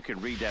 D-Roy, and you can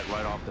read that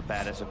right off the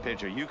bat as a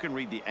pitcher. You can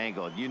read the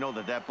angle, and you know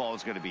that that ball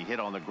is going to be hit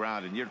on the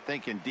ground, and you're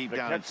thinking deep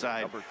down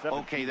inside,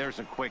 okay, there's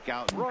a quick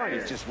out, and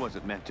it just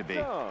wasn't meant to be.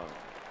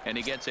 And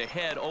he gets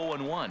ahead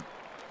 0-1.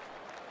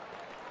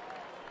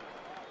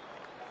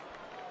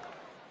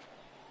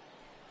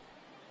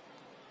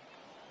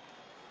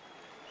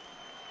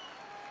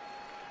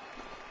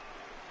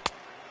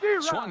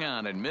 Swung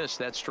on and missed.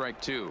 That strike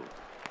 2.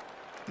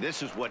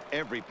 This is what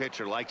every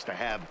pitcher likes to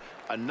have.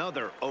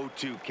 Another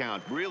 0-2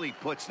 count really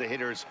puts the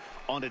hitters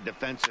on the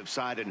defensive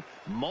side in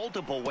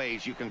multiple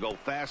ways. You can go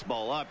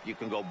fastball up, you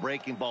can go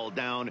breaking ball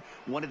down.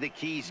 One of the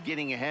keys,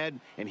 getting ahead,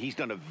 and he's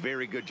done a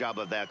very good job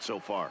of that so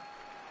far.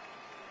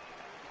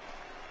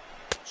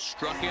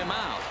 Struck him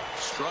out.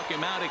 Struck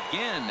him out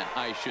again,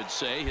 I should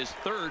say. His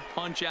 3rd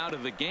punch out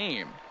of the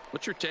game.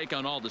 What's your take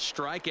on all the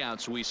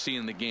strikeouts we see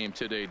in the game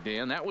today,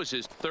 Dan? That was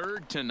his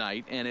 3rd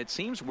tonight, and it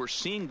seems we're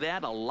seeing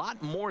that a lot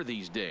more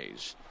these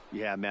days.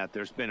 Yeah, Matt,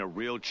 there's been a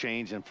real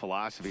change in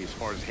philosophy as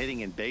far as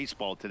hitting in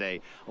baseball today.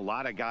 A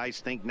lot of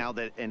guys think now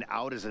that an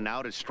out is an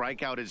out, a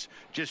strikeout is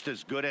just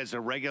as good as a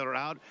regular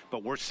out,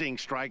 but we're seeing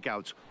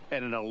strikeouts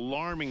at an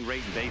alarming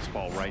rate in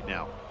baseball right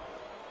now.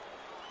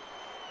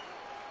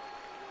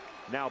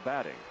 Now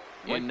batting.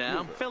 In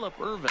now, Phillip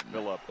Ervin,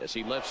 as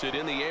he lifts it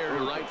in the air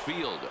to right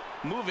field.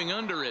 Moving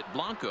under it,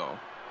 Blanco.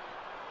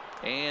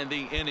 And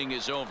the inning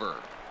is over.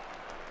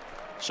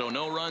 So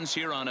no runs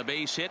here on a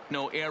base hit,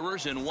 no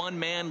errors, and 1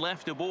 man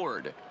left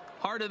aboard.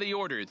 Heart of the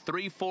order,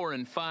 3, 4,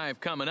 and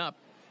 5 coming up.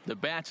 The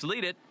Bats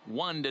lead it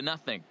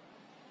 1-0.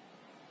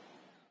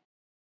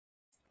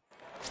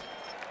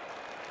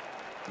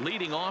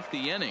 Leading off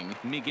the inning,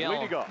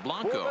 Miguel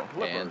Blanco,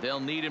 and they'll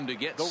need him to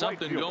get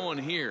something going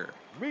here.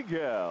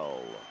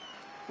 Miguel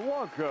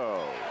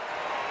Blanco.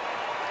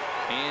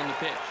 And the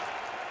pitch.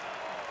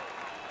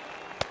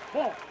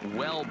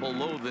 Well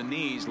below the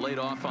knees, laid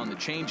off on the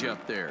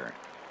changeup there.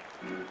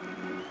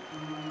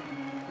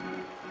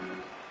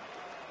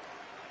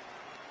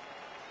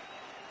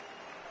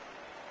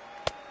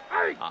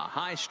 A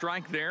high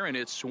strike there, and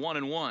it's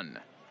 1-1.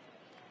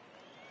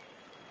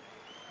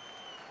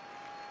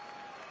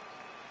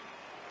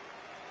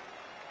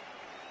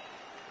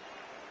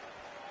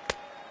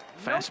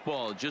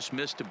 Fastball just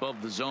missed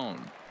above the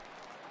zone.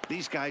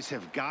 These guys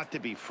have got to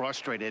be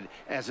frustrated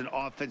as an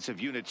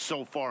offensive unit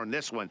so far in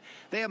this one.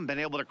 They haven't been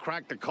able to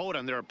crack the code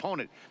on their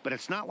opponent, but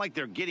it's not like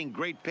they're getting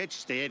great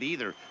pitches to hit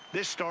either.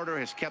 This starter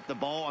has kept the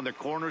ball on the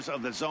corners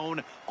of the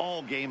zone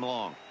all game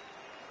long.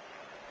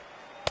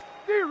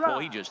 Well,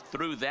 he just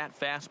threw that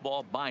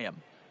fastball by him.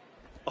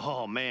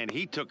 Oh, man,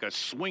 he took a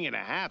swing and a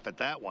half at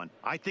that one.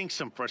 I think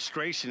some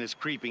frustration is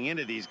creeping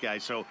into these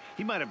guys, so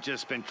he might have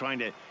just been trying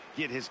to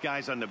get his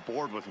guys on the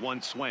board with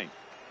one swing.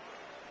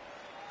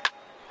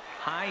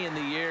 High in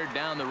the air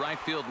down the right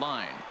field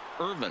line.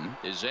 Irvin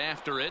is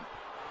after it.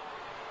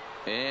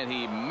 And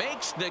he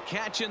makes the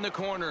catch in the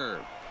corner.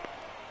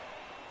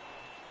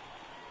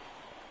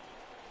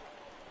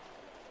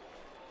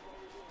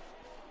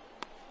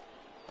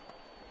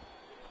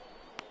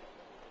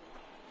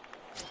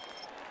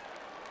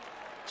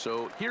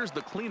 So here's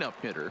the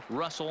cleanup hitter,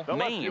 Russell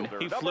Maine.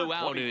 He flew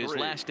out in his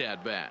last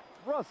at-bat.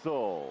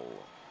 Russell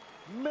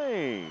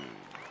Maine.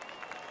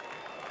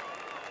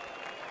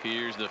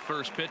 Here's the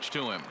first pitch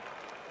to him.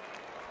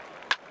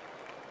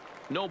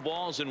 No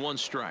balls and one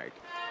strike.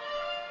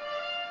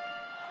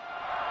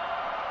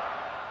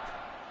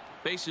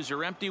 Bases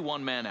are empty,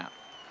 one man out.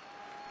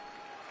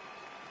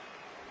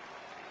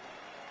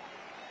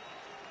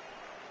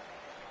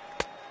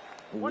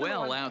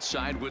 Well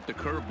outside with the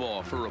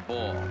curveball for a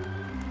ball.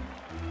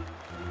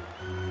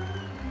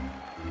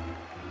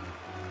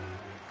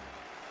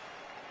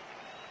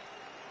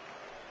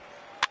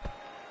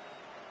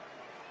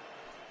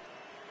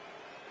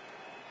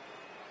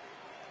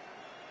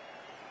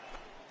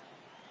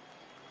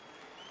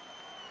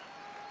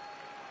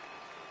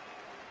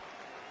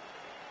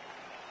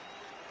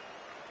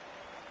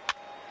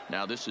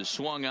 Now this is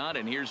swung on,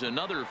 and here's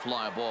another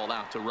fly ball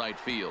out to right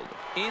field.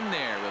 In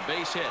there, a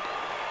base hit.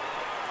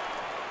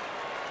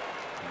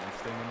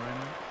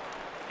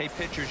 Hey,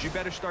 pitchers, you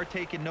better start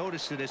taking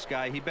notice of this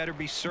guy. He better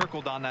be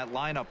circled on that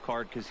lineup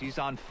card because he's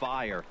on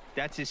fire.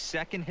 That's his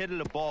second hit of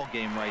the ball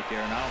game right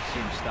there, and I don't see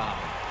him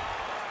stopping.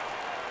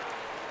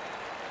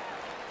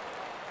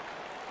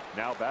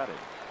 Now batting,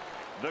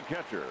 the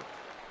catcher,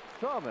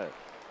 Thomas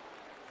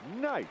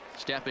Knight.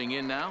 Stepping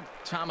in now,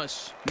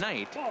 Thomas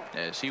Knight,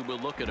 as he will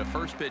look at a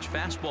first pitch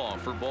fastball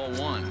for ball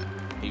one.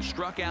 He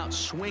struck out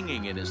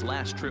swinging in his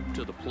last trip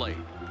to the plate.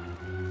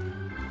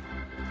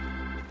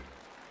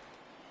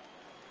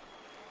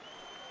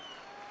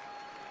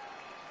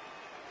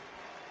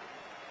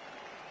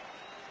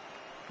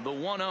 The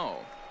 1-0.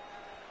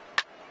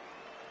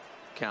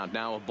 Count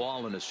now, a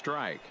ball and a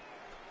strike.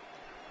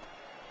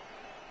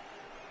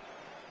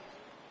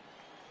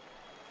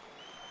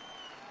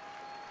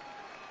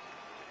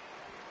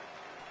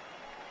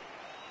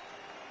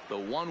 The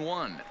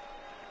 1-1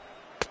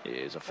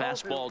 is a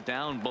fastball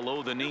down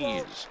below the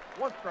knees.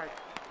 One strike.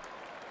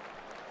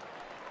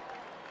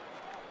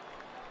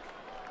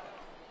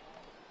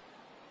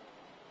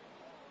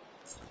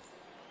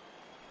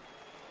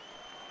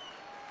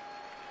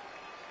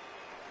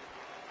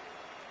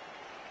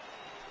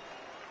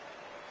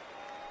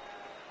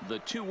 The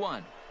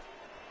 2-1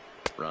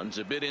 runs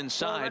a bit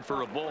inside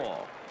for a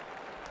ball.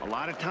 A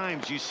lot of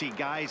times you see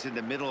guys in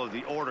the middle of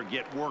the order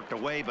get worked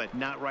away, but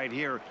not right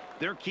here.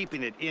 They're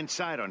keeping it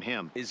inside on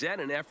him. Is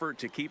that an effort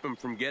to keep him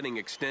from getting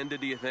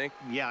extended, do you think?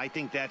 Yeah, I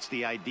think that's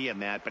the idea,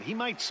 Matt, but he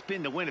might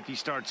spin to win if he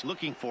starts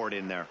looking for it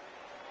in there.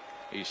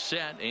 He's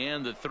set,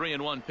 and the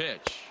 3-1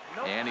 pitch.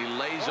 And he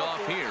lays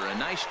off here. A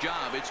nice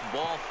job. It's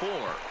ball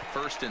four.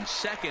 First and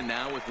second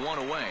now with one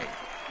away.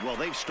 Well,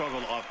 they've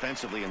struggled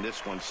offensively in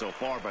this one so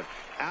far, but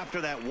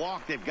after that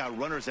walk, they've got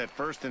runners at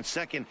first and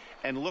second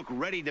and look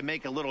ready to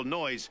make a little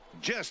noise.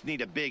 Just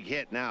need a big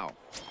hit now.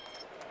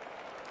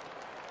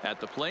 At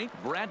the plate,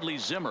 Bradley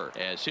Zimmer,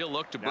 as he'll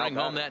look to bring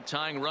home that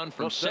tying run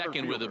from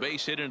second with a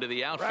base hit into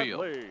the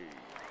outfield. Bradley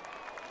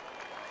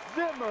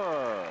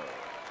Zimmer.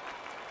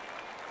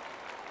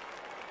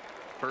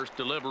 First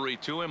delivery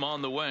to him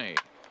on the way.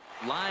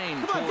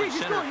 Line towards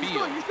center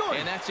field.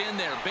 And that's in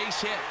there.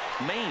 Base hit.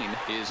 Maine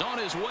is on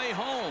his way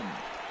home.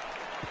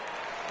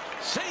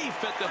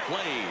 Safe at the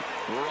plate.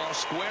 We're all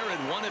square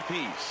at one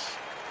apiece.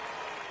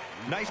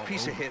 Nice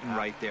piece of hitting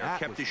right there.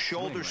 Kept his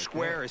shoulders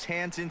square, his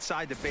hands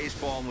inside the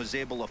baseball, and was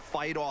able to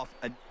fight off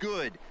a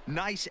good,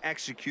 nice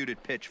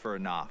executed pitch for a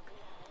knock.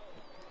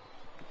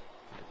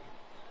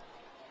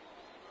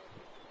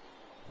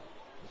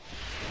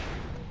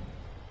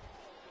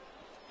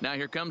 Now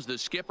here comes the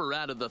skipper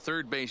out of the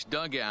third base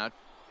dugout,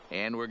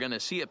 and we're going to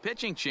see a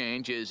pitching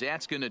change, as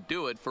that's going to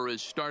do it for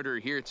his starter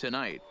here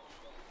tonight.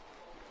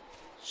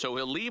 So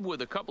he'll leave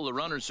with a couple of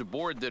runners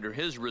aboard that are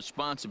his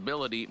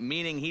responsibility,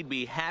 meaning he'd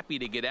be happy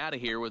to get out of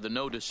here with a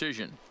no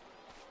decision.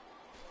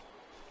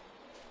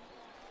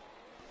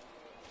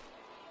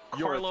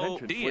 Carlo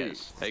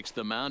Diaz takes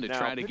the mound to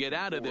try to get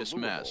out of this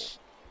mess.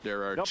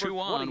 There are two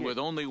on with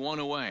only one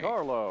away.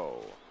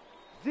 Carlo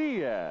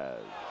Diaz.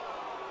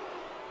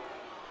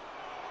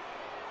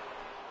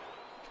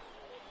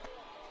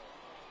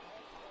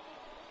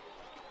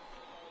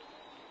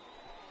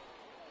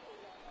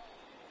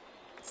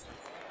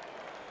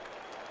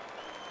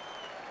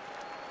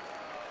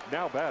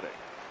 Now batting,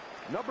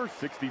 number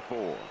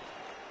 64.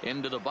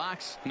 Into the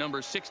box,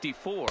 number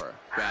 64.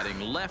 Batting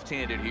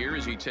left-handed here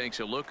as he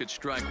takes a look at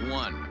strike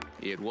one.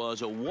 It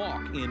was a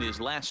walk in his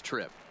last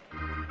trip.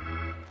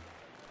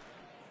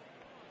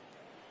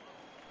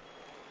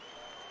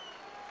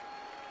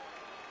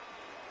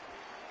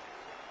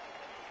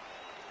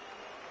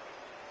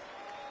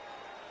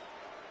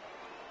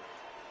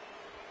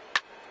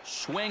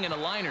 Swing and a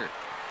liner.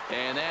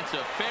 And that's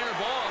a fair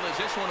ball as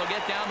this one will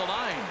get down the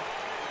line.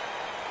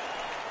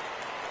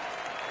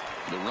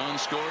 The run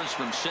scores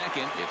from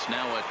second. It's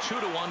now a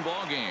 2-1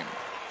 ball game.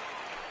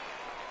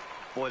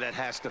 Boy, that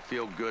has to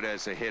feel good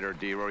as a hitter,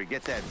 D-Roy. You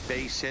get that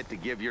base hit to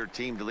give your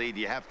team the lead.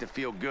 You have to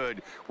feel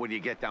good when you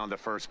get down to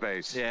first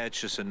base. Yeah,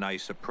 it's just a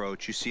nice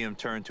approach. You see him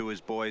turn to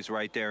his boys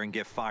right there and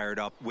get fired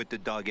up with the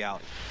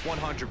dugout.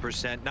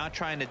 100%, not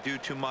trying to do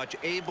too much,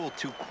 able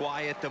to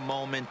quiet the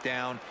moment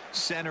down,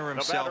 center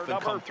himself, and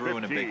come through 50.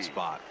 in a big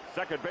spot.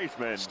 Second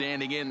baseman.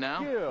 Standing in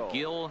now,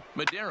 Gil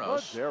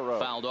Medeiros.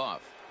 Fouled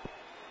off.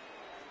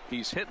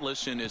 He's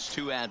hitless in his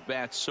 2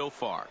 at-bats so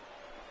far.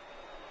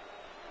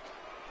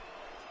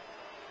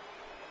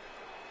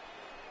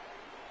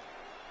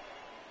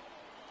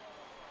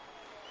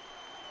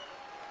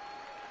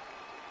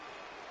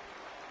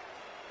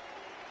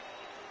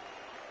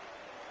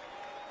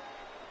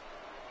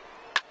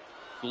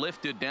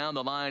 Lifted down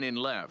the line in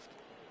left.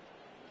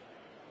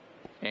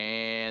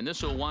 And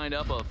this will wind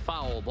up a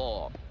foul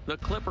ball. The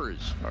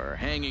Clippers are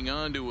hanging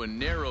on to a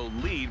narrow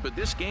lead, but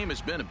this game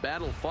has been a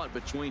battle fought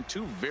between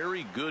two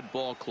very good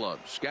ball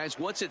clubs. Guys,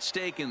 what's at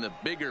stake in the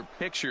bigger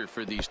picture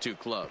for these two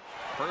clubs?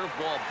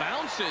 Curveball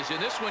bounces,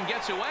 and this one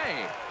gets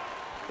away.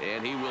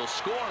 And he will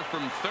score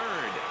from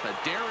third.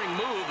 A daring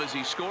move as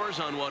he scores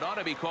on what ought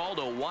to be called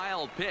a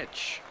wild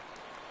pitch.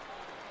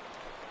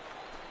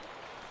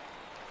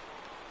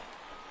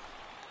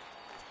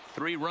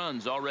 Three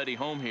runs already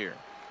home here.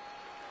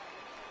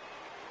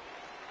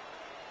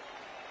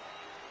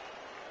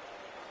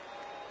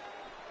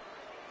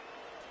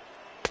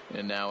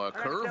 And now a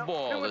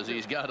curveball as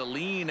he's got to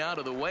lean out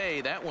of the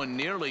way. That one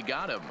nearly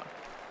got him.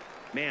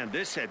 Man,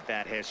 this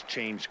at-bat has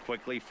changed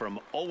quickly from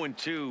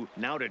 0-2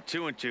 now to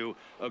 2-2.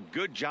 A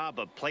good job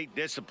of plate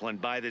discipline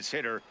by this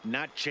hitter,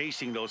 not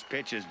chasing those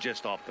pitches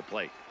just off the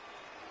plate.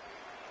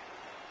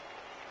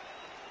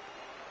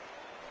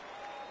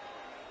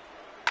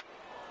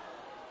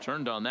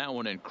 Turned on that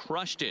one and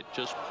crushed it.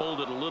 Just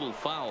pulled it a little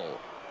foul.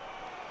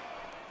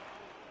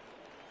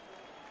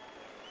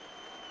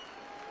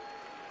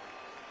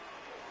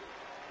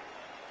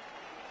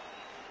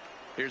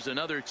 Here's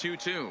another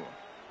 2-2.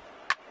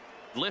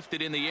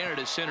 Lifted in the air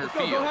to center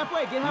field. Go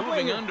halfway, get halfway.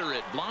 Moving here. under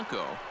it,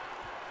 Blanco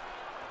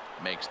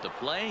makes the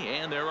play,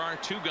 and there are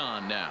two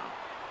gone now.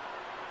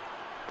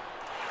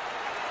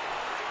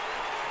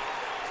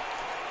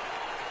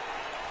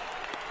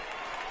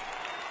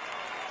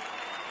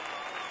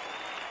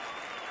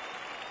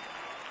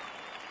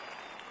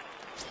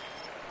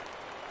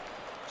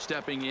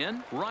 Stepping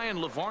in, Ryan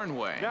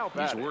LaVarnway.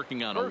 He's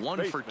working on a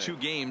 1-for-2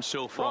 game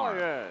so far.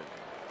 Ryan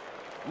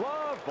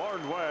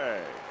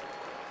LaVarnway.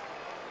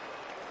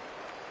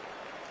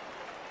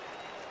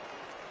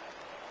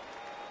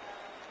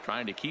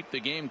 Trying to keep the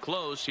game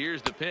close.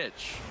 Here's the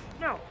pitch.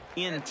 No.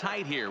 In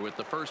tight here with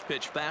the first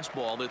pitch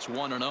fastball that's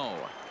 1-0.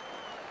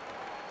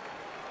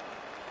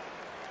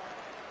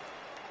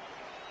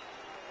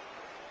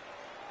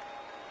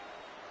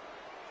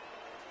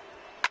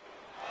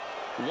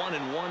 One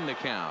and one the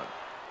count.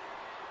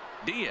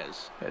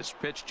 Diaz has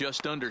pitched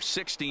just under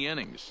 60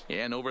 innings,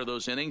 and over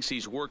those innings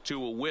he's worked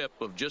to a whip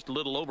of just a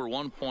little over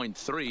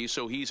 1.3,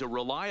 so he's a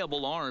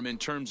reliable arm in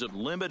terms of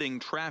limiting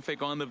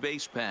traffic on the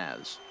base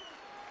paths.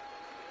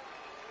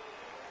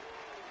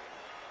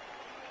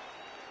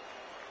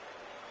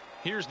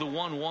 Here's the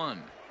 1-1.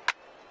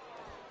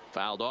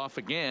 Fouled off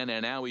again,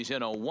 and now he's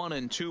in a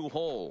 1-2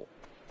 hole.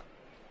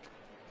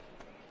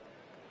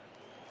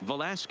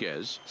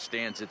 Velasquez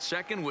stands at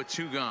second with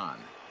two gone.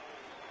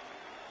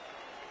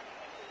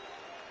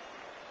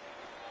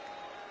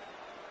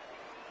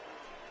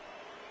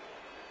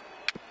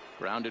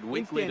 Grounded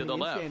weakly to the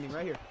left.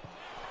 Right here.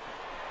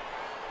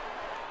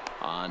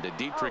 On to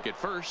Dietrich at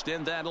first,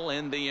 and that'll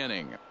end the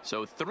inning.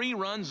 So 3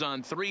 runs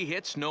on 3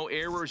 hits, no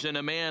errors, and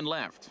a man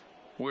left.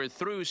 We're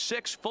through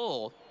 6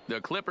 full. The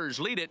Clippers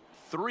lead it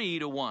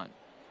 3-1.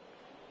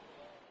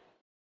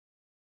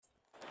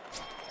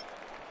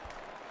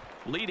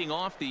 Leading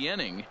off the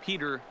inning,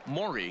 Peter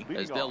Morey,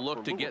 as they'll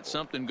look to get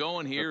something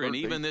going here and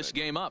even this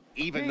game up.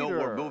 Even though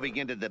we're moving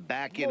into the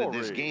back end of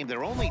this game,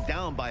 they're only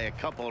down by a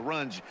couple of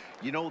runs.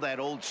 You know that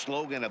old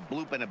slogan, a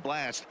bloop and a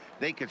blast.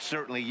 They could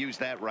certainly use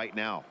that right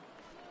now.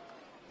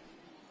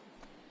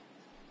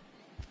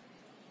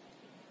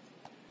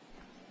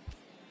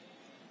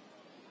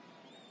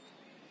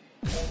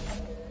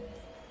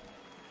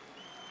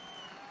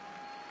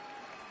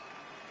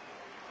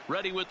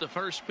 Ready with the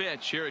first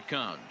pitch. Here it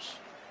comes.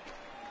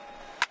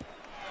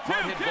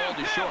 Hard hit ball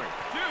to short.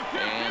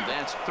 And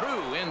that's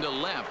through into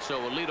left. So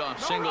a leadoff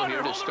single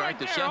here to start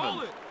the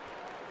 7th.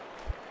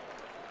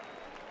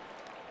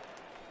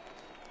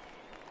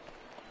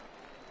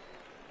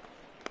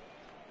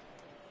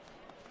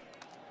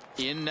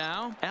 In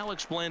now,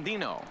 Alex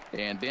Blandino.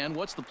 And Dan,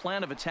 what's the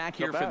plan of attack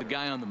here for the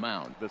guy on the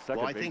mound?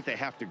 Well, I think they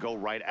have to go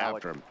right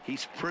after him.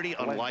 He's pretty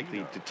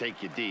unlikely to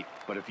take you deep,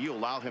 but if you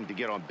allow him to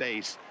get on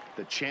base,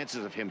 the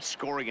chances of him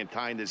scoring and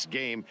tying this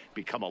game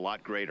become a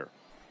lot greater.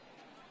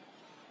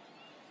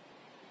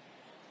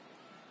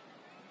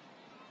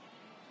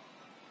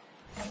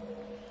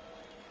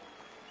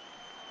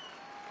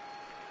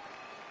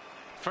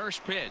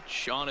 First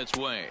pitch on its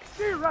way.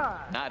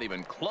 Not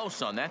even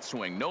close on that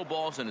swing. No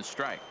balls and a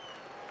strike.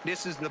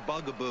 This is the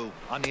bugaboo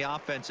on the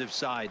offensive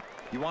side.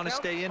 You want to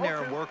stay in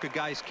there and work a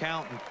guy's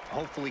count and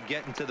hopefully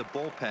get into the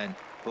bullpen.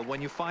 But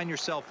when you find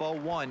yourself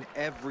 0-1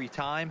 every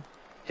time,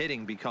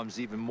 hitting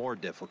becomes even more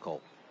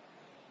difficult.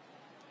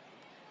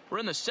 We're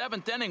in the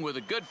 7th inning with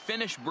a good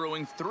finish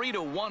brewing.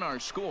 3-1 our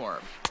score.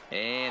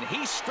 And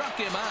he struck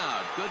him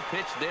out. Good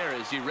pitch there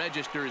as he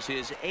registers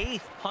his 8th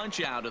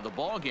punch out of the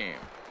ball game.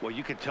 Well,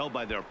 you can tell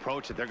by their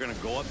approach that they're going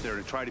to go up there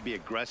and try to be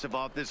aggressive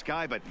off this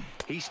guy, but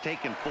he's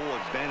taking full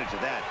advantage of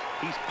that.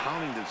 He's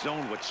pounding the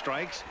zone with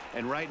strikes,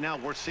 and right now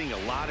we're seeing a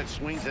lot of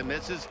swings and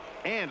misses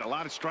and a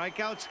lot of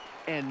strikeouts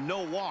and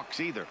no walks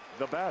either.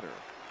 The batter,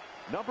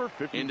 number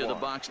 51. Into the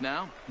box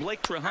now,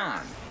 Blake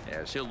Trahan,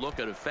 as he'll look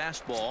at a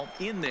fastball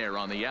in there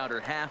on the outer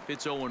half.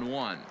 It's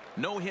 0-1.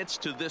 No hits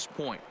to this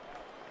point.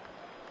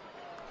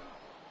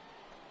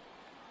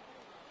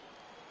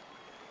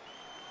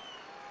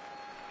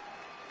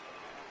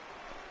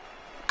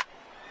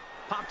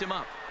 Popped him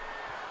up.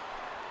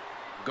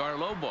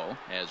 Garlobo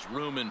has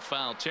room in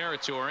foul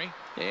territory,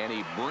 and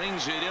he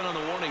brings it in on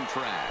the warning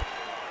track.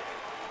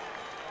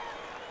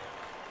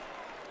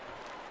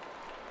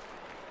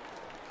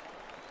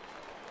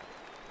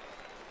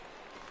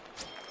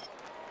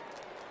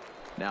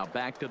 Now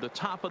back to the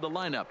top of the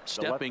lineup.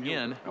 Stepping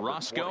in,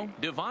 Roscoe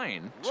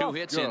Devine. 2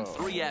 hits and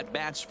 3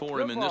 at-bats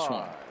for him in this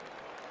one.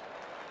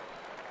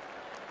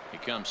 He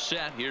comes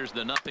set. Here's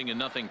the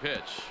 0-0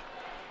 pitch.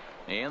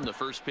 And the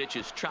first pitch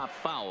is chopped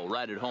foul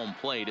right at home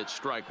plate. It's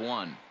strike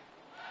 1.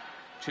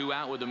 2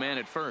 out with the man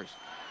at first.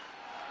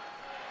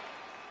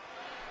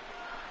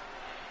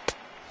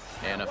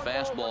 And a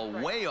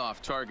fastball way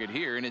off target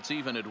here, and it's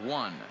even at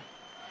 1.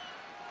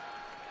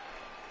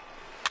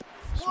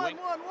 Swing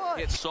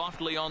hits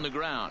softly on the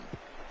ground.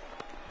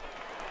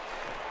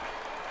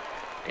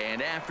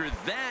 And after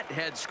that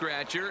head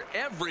scratcher,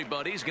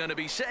 everybody's going to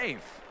be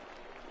safe.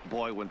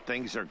 Boy, when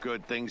things are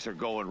good, things are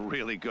going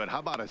really good. How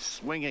about a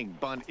swinging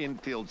bunt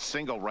infield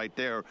single right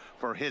there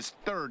for his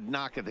 3rd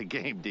knock of the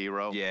game,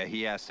 D-Row? Yeah,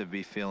 he has to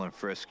be feeling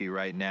frisky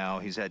right now.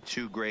 He's had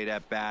 2 great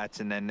at-bats,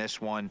 and then this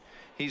one,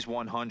 he's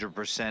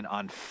 100%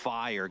 on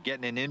fire.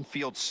 Getting an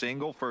infield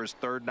single for his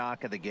 3rd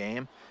knock of the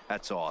game,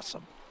 that's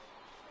awesome.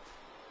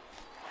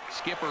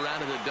 Skipper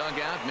out of the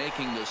dugout,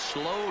 making the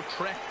slow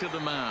trek to the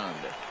mound.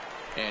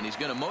 And he's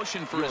going to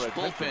motion for his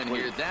bullpen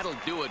here. That'll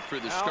do it for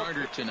the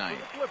starter tonight.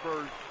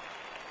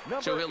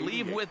 So he'll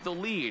leave with the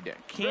lead.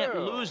 Can't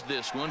lose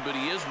this one, but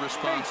he is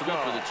responsible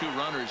for the 2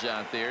 runners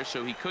out there,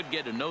 so he could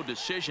get a no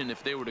decision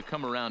if they were to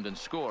come around and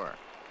score.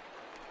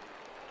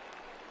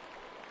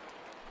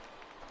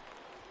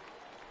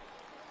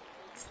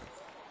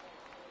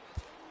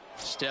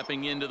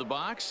 Stepping into the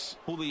box,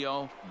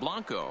 Julio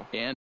Blanco.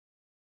 And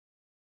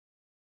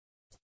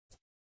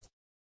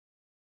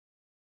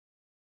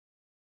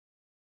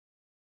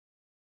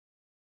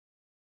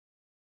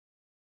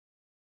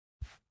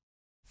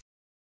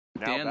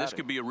Dan, this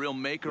could be a real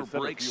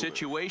make-or-break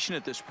situation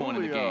at this point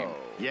in the game.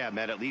 Yeah,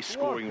 Matt, at least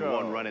scoring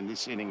 1 run in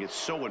this inning is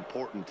so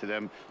important to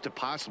them to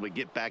possibly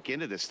get back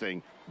into this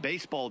thing.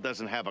 Baseball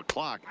doesn't have a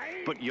clock,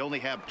 but you only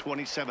have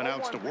 27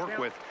 outs to work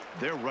with.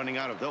 They're running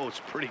out of those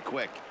pretty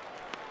quick.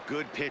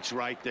 Good pitch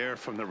right there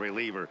from the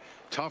reliever.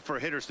 Tough for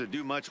hitters to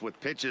do much with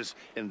pitches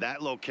in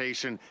that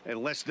location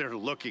unless they're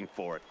looking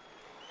for it.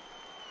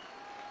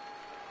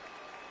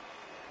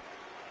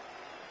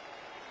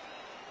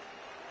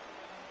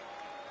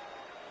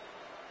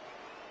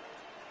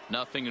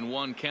 Nothing in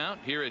 1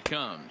 count. Here it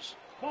comes.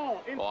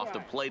 Off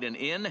the plate and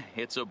in.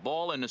 It's a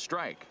ball and a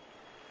strike.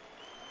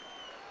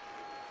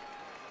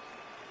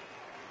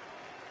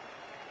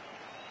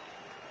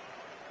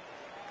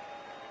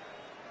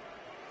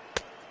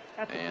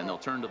 And they'll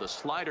turn to the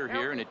slider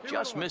here, and it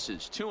just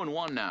misses.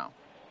 2-1 now.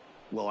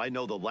 Well, I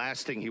know the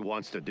last thing he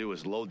wants to do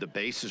is load the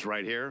bases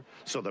right here,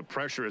 so the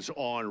pressure is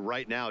on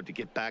right now to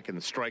get back in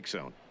the strike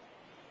zone.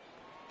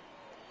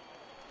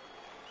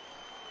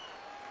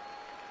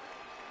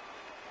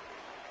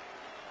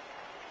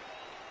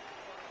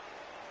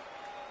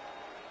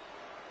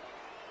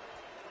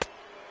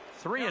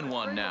 Three and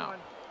one now.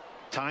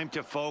 Time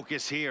to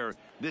focus here.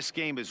 This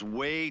game is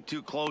way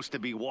too close to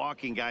be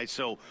walking, guys,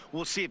 so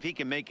we'll see if he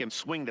can make him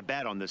swing the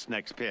bat on this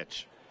next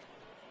pitch.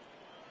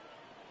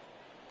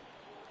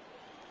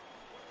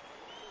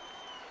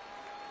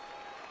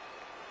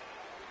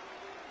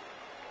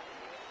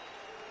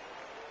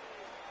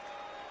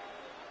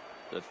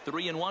 The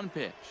 3-1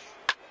 pitch.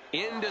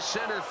 Into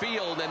center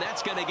field, and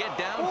that's going to get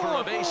down for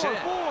a base hit.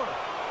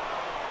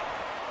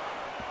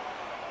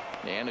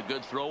 And a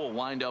good throw will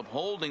wind up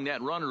holding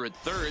that runner at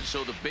third,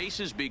 so the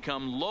bases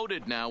become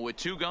loaded now with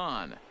 2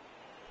 gone.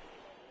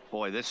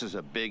 Boy, this is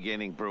a big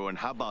inning, Bruin.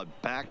 How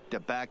about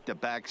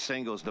back-to-back-to-back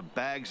singles? The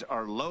bags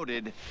are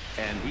loaded,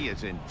 and he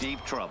is in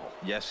deep trouble.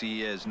 Yes,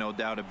 he is, no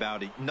doubt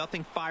about it.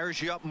 Nothing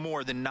fires you up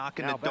more than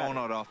knocking the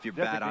donut off your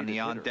bat on the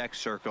on-deck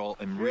circle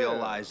and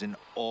realizing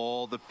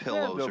all the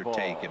pillows are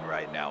taken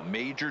right now.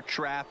 Major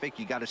traffic.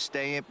 You got to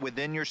stay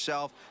within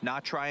yourself,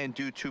 not try and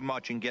do too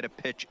much and get a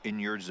pitch in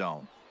your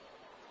zone.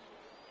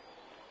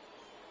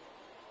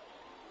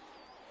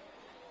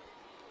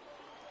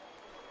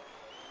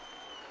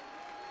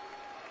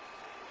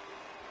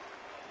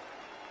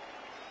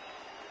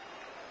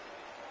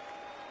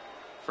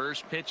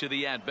 First pitch of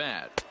the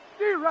at-bat.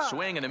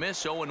 Swing and a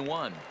miss,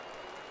 0-1.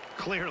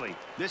 Clearly,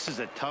 this is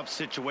a tough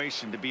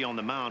situation to be on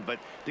the mound, but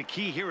the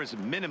key here is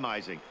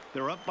minimizing.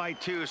 They're up by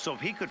 2, so if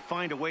he could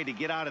find a way to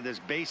get out of this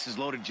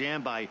bases-loaded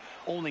jam by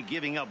only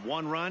giving up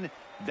 1 run,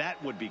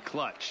 that would be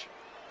clutch.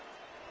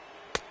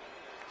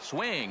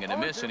 Swing and a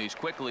miss, and he's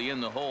quickly in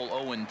the hole,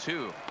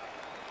 0-2.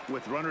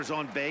 With runners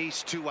on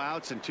base, 2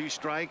 outs and 2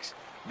 strikes,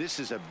 this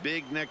is a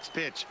big next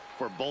pitch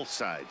for both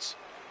sides.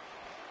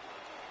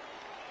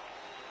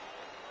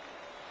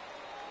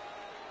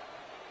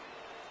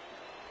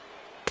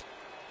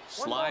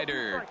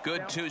 Slider,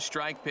 good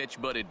 2-strike pitch,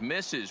 but it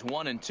misses,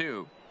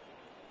 1-2.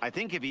 I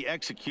think if he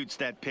executes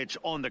that pitch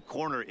on the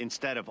corner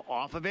instead of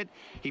off of it,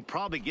 he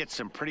probably gets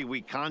some pretty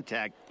weak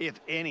contact, if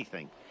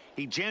anything.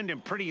 He jammed him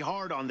pretty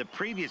hard on the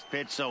previous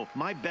pitch, so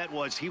my bet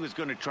was he was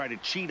going to try to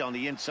cheat on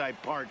the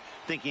inside part,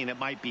 thinking it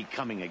might be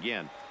coming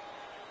again.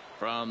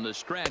 From the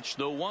stretch,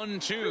 the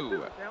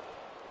 1-2.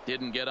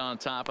 Didn't get on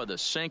top of the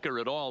sinker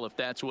at all. If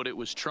that's what it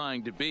was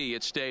trying to be,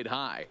 it stayed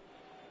high.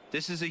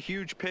 This is a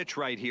huge pitch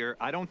right here.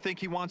 I don't think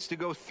he wants to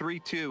go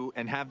 3-2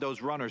 and have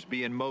those runners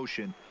be in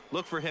motion.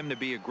 Look for him to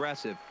be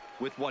aggressive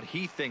with what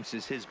he thinks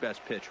is his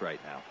best pitch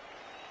right now.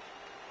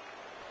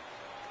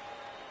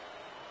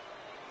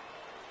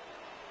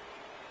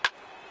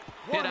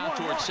 Hit out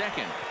towards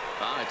second.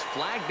 It's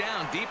flagged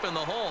down deep in the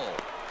hole.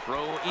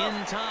 Throw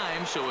in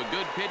time, so a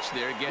good pitch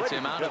there gets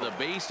him out of the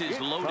bases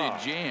loaded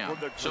jam.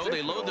 So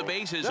they load the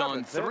bases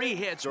on 3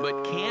 hits,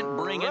 but can't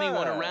bring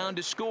anyone around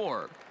to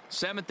score.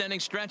 7th inning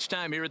stretch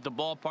time here at the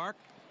ballpark.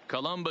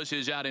 Columbus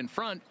is out in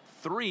front,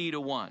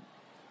 3-1.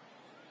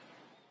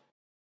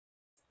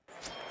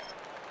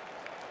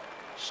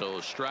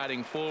 So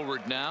striding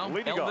forward now,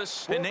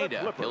 Elvis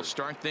Pineda. He'll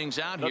start things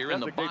out here in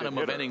the bottom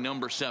of inning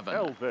number 7.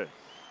 Elvis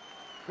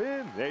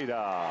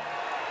Pineda.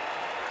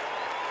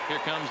 Here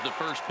comes the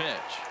first pitch.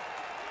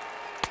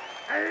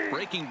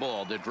 Breaking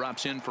ball that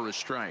drops in for a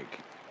strike.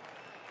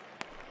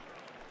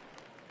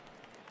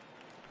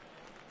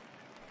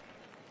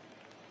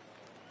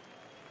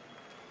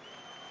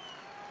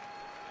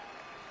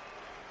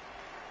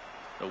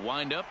 The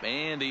windup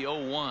and the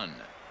 0-1.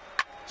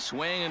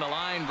 Swing and a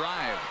line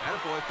drive.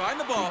 Attaboy, find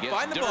the ball. He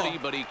gets dirty,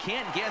 but he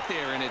can't get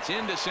there, and it's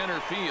into center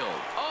field.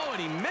 Oh,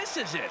 and he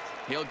misses it.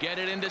 He'll get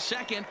it into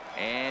second,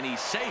 and he's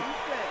safe.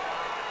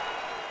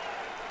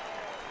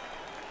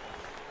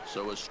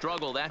 So a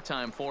struggle that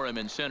time for him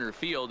in center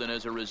field, and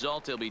as a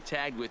result, he'll be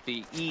tagged with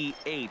the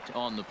E8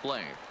 on the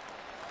play.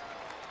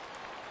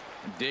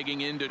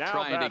 Digging in to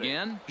try it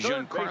again,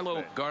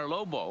 Giancarlo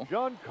Garlobo.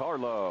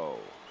 Giancarlo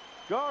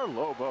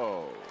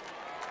Garlobo.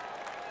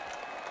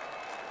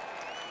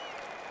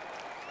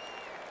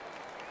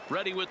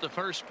 Ready with the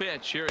first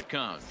pitch. Here it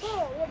comes.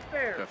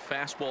 The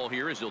fastball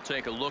here as he'll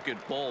take a look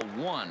at ball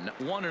 1.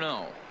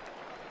 1-0.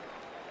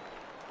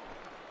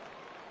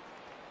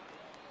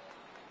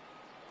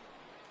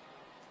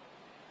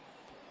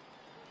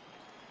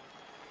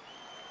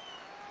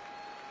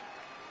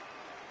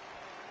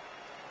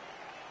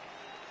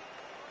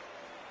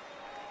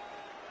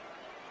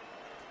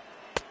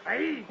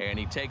 And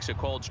he takes a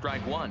called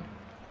strike 1.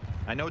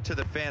 I know to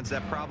the fans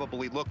that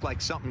probably looked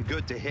like something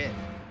good to hit,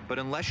 but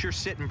unless you're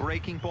sitting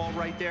breaking ball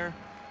right there,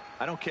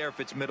 I don't care if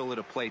it's middle of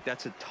the plate.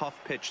 That's a tough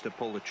pitch to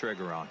pull the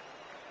trigger on.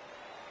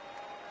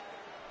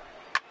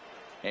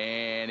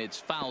 And it's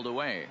fouled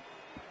away.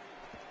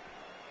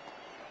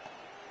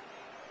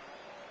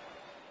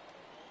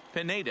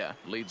 Pineda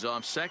leads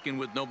off second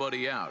with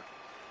nobody out.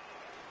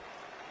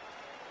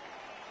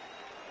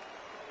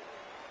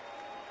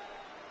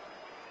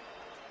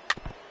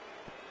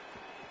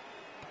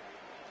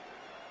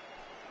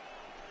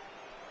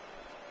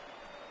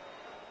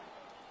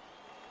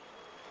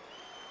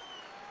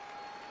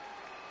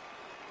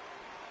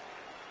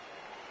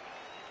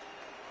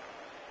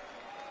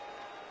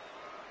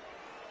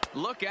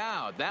 Look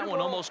out. That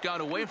one almost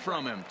got away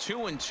from him.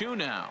 2-2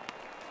 now.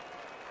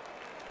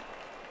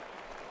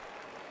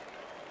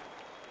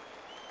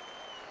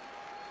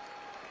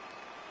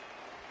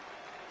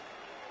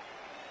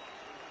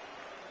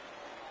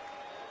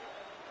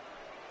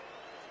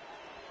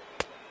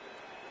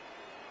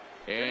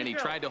 And he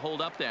tried to hold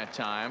up that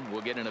time.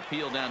 We'll get an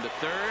appeal down to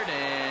third,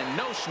 and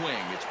no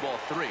swing. It's ball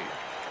 3.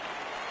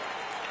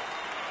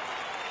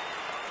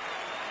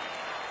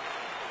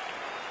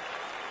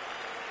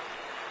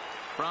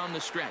 From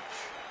the stretch.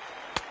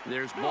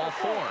 There's ball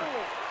 4.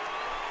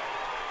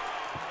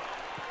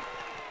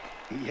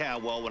 Yeah,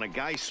 well, when a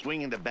guy's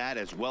swinging the bat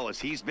as well as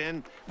he's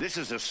been, this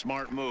is a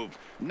smart move.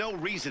 No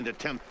reason to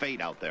tempt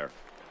fate out there.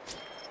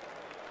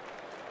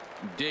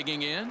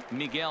 Digging in,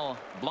 Miguel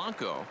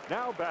Blanco.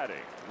 Now batting,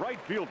 right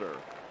fielder,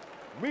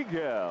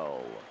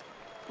 Miguel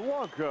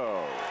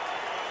Blanco.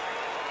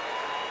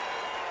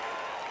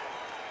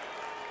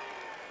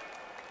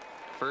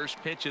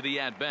 First pitch of the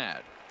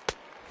at-bat.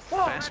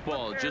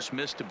 Fastball just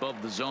missed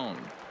above the zone.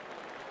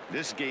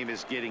 This game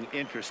is getting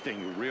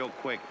interesting real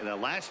quick. And the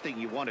last thing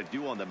you want to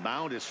do on the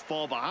mound is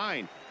fall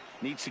behind.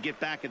 Needs to get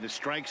back in the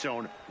strike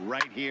zone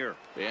right here.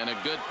 And a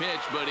good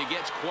pitch, but he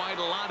gets quite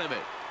a lot of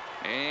it.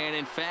 And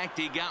in fact,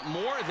 he got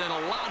more than a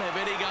lot of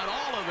it. He got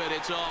all of it.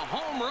 It's a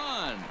home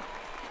run.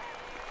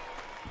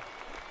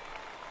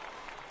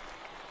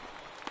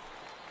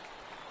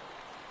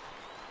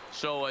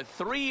 So a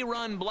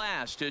 3-run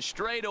blast to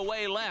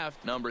straightaway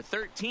left. Number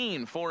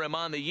 13 for him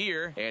on the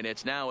year. And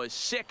it's now a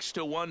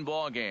 6-1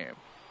 ball game.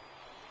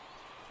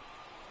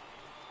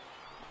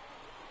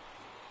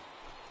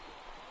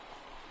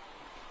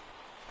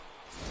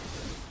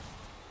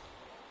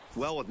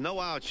 Well, with no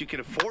outs, you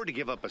can afford to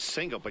give up a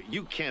single, but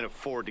you can't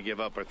afford to give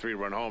up a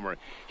 3-run homer.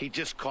 He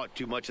just caught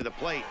too much of the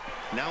plate.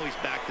 Now he's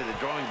back to the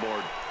drawing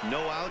board. No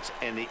outs,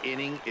 and the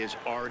inning is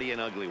already an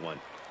ugly one.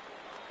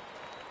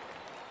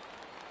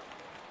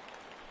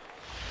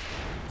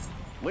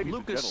 Ladies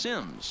Lucas and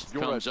Sims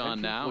your comes on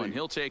attention, now, please. and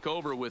he'll take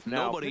over with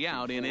Now nobody pitching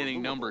out in for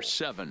inning number Louisville.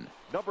 7.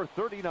 Number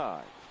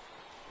 39,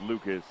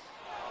 Lucas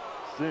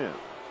Sims.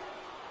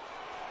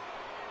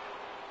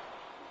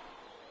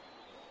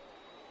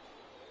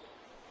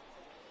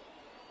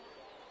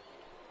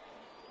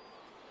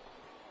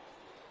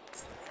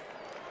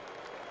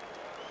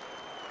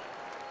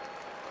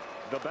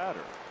 The batter,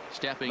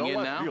 Stepping the in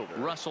left now, fielder,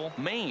 Russell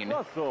Maine.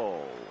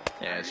 Russell.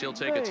 As he'll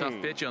take a tough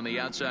Maine. pitch on the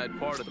outside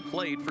part of the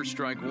plate for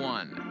strike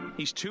 1.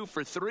 He's 2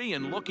 for 3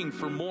 and looking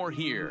for more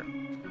here.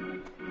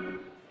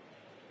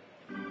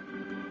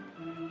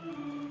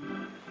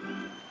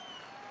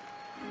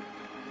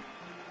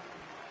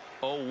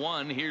 Oh,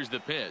 1, here's the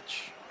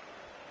pitch.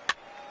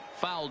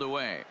 Fouled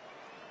away.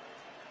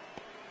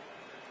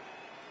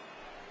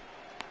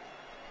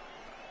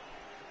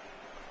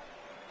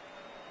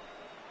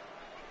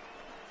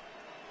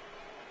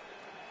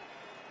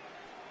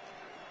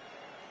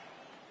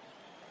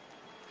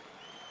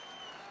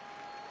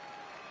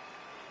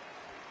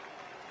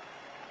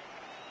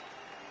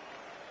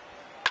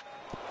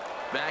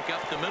 Back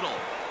up the middle,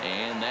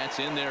 and that's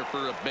in there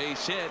for a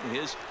base hit,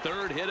 his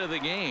 3rd hit of the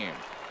game.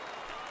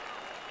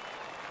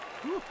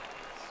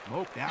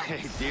 Smoke that. Hey,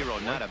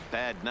 Dero, not a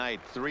bad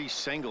night. 3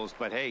 singles,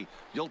 but hey,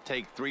 you'll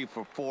take 3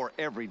 for 4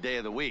 every day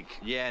of the week.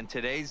 Yeah, in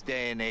today's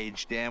day and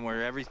age, Dan,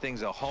 where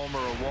everything's a homer,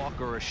 a walk,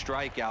 or a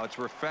strikeout, it's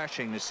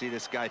refreshing to see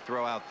this guy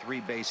throw out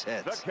 3 base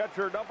The hits.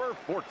 catcher, number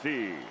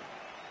 14,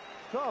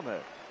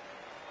 Thomas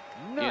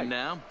Knight. In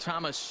now,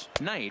 Thomas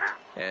Knight,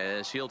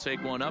 as he'll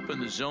take one up in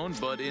the zone,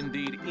 but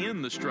indeed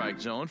in the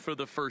strike zone for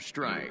the first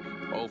strike.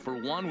 0 for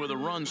 1 with a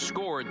run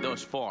scored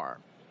thus far.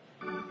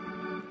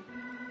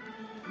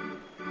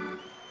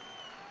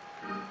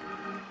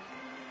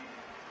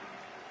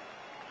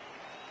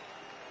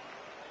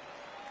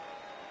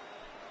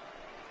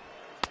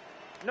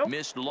 Nope.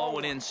 Missed low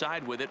and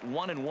inside with it,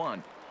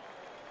 1-1.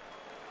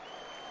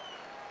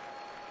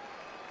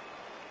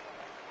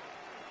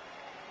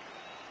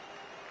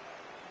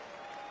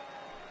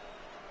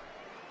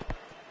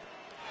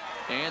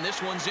 And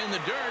this one's in the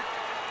dirt.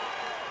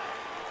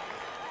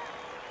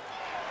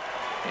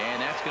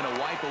 And that's going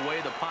to wipe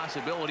away the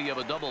possibility of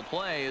a double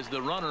play as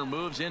the runner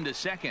moves into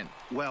second.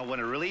 Well, when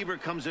a reliever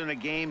comes in a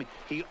game,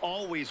 he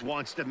always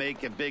wants to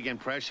make a big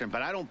impression,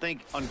 but I don't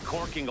think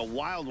uncorking a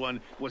wild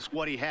one was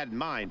what he had in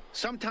mind.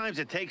 Sometimes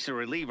it takes a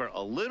reliever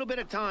a little bit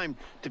of time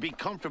to be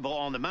comfortable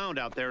on the mound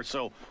out there,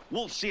 so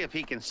we'll see if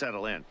he can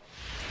settle in.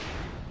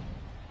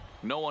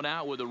 No one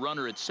out with a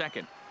runner at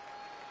second.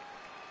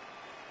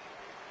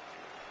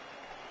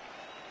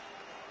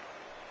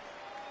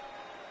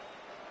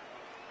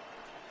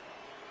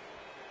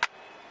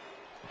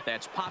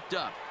 That's popped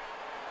up.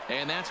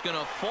 And that's going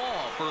to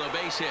fall for a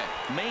base hit.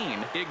 Maine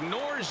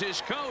ignores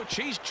his coach.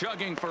 He's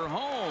chugging for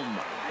home.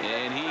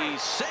 And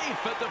he's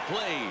safe at the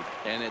plate.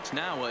 And it's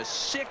now a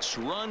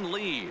 6-run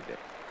lead.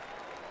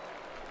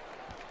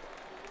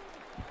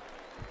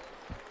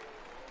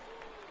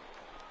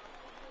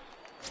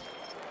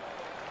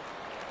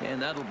 And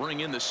that'll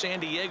bring in the San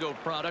Diego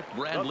product,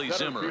 Bradley The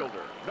center Zimmer.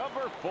 fielder,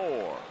 number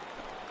 4,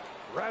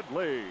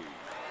 Bradley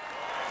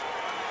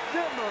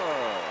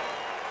Zimmer.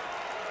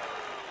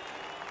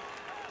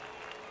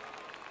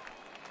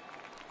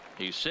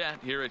 He's set.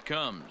 Here it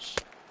comes.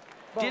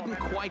 Didn't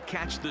quite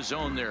catch the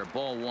zone there.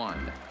 Ball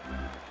 1.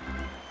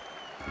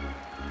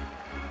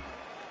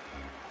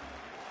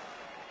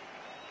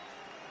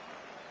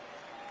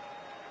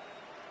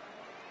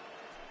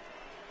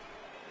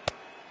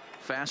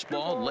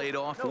 Fastball laid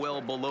off well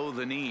below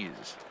the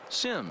knees.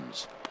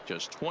 Sims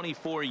Just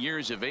 24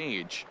 years of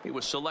age, he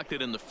was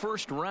selected in the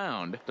first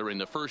round during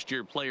the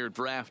first-year player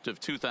draft of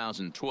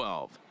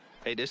 2012.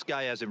 Hey, this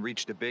guy hasn't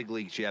reached the big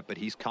leagues yet, but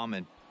he's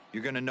coming.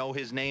 You're going to know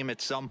his name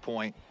at some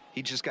point.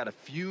 He just got a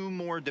few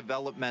more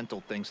developmental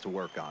things to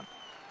work on.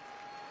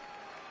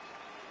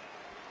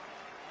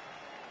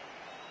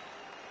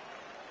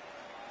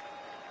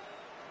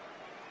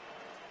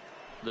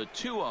 The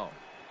 2-0.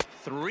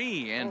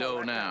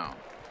 3-0 now.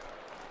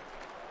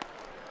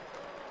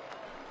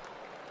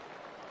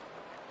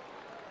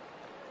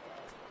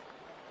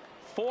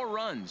 Four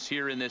runs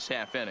here in this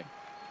half inning.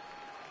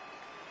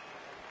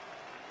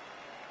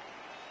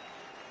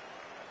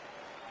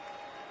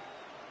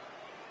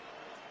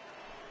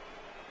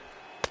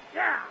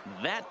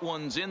 That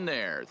one's in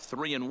there.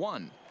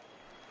 3-1.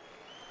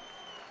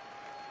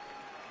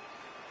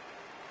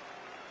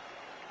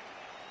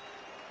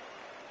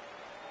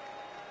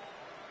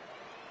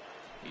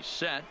 He's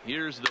set.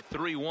 Here's the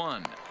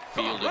 3-1.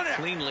 Fielded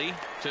cleanly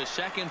to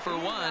second for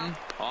one.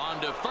 On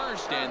to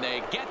first, and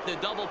they get the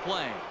double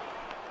play.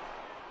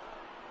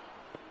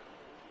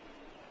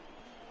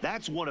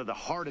 That's one of the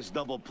hardest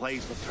double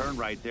plays to turn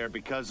right there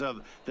because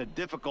of the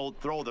difficult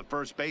throw the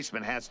first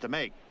baseman has to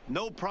make.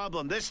 No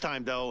problem this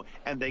time, though,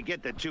 and they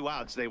get the 2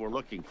 outs they were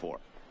looking for.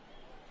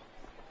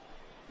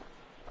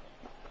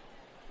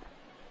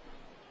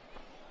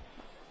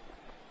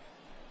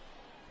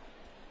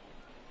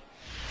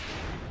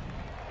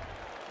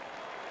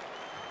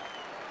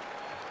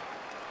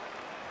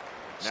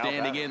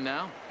 Standing in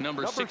now,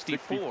 number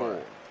 64.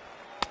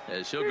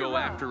 As he'll go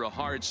after a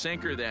hard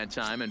sinker that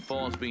time and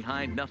falls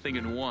behind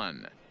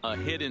 0-1. A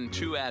hit and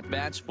 2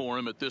 at-bats for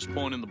him at this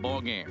point in the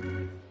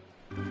ballgame.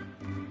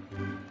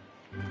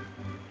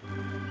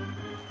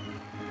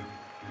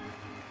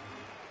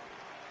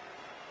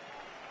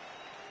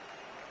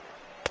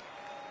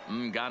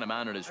 Got him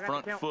out on his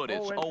front foot.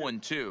 It's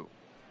 0-2.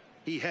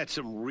 He had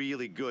some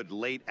really good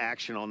late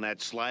action on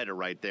that slider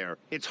right there.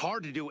 It's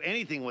hard to do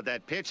anything with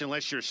that pitch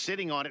unless you're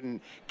sitting on it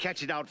and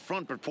catch it out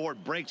front before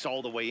it breaks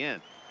all the way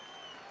in.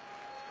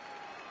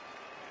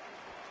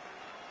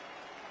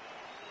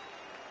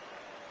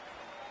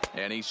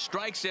 And he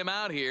strikes him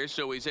out here,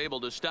 so he's able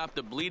to stop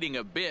the bleeding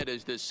a bit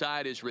as this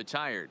side is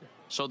retired.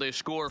 So they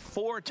score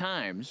 4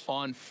 times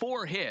on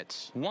 4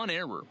 hits, 1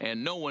 error,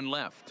 and no one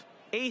left.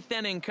 8th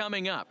inning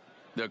coming up.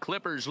 The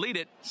Clippers lead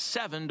it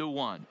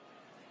 7-1.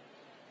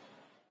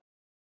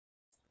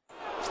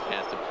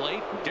 At the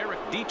plate, Derek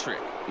Dietrich.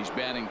 He's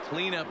batting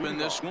cleanup in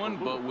this one,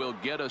 but will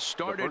get us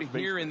started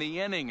here in the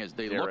inning as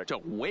they look to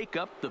wake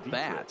up the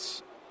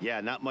bats. Yeah,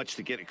 not much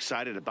to get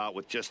excited about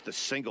with just the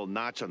single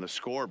notch on the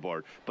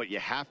scoreboard, but you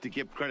have to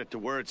give credit to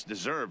where it's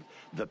deserved.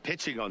 The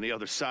pitching on the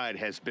other side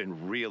has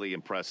been really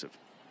impressive.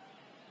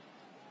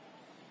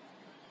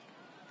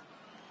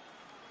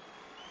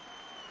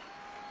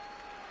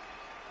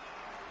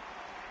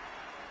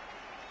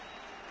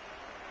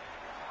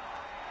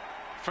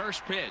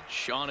 First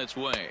pitch on its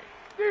way.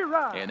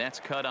 And that's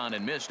cut on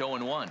and missed.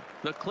 0-1.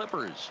 The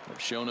Clippers have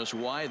shown us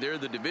why they're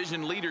the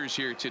division leaders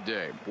here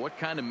today. What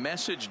kind of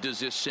message does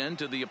this send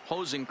to the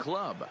opposing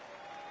club?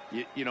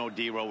 You know,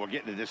 D-Row, we're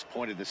getting to this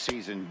point of the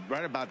season,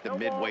 right about the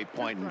midway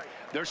point, and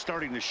they're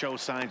starting to show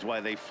signs why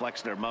they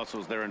flex their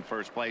muscles there in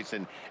first place,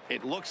 and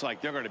it looks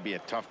like they're going to be a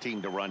tough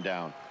team to run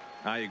down.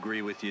 I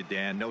agree with you,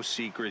 Dan. No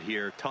secret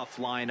here. Tough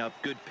lineup,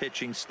 good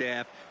pitching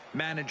staff.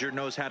 Manager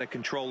knows how to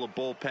control a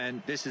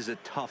bullpen. This is a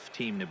tough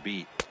team to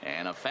beat.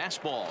 And a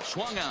fastball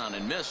swung on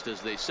and missed as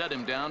they set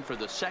him down for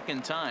the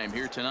 2nd time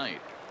here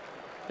tonight.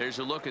 There's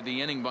a look at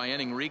the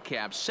inning-by-inning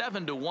recap.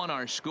 7-1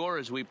 our score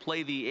as we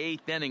play the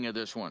 8th inning of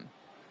this one.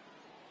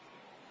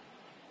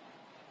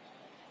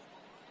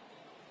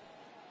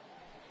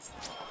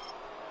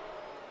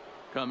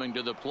 Coming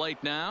to the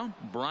plate now,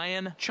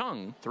 Brian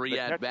Chung. 3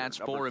 at-bats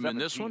for him in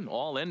this one,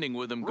 all ending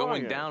with him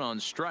going down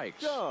on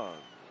strikes.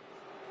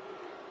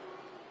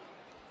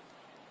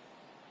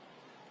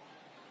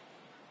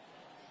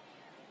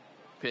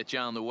 Pitch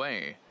on the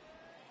way.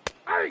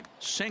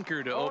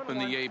 Sinker to open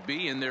the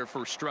AB in there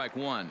for strike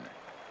 1.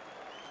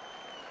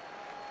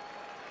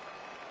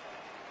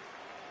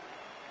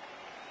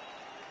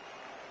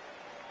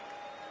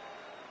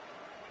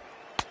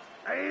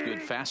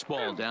 Good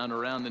fastball down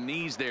around the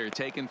knees there,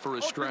 taken for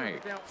a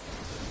strike.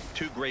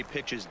 2 great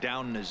pitches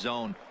down in the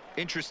zone.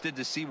 Interested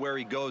to see where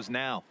he goes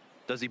now.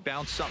 Does he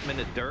bounce something in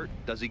the dirt?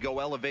 Does he go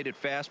elevated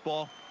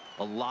fastball?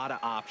 A lot of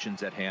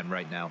options at hand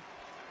right now.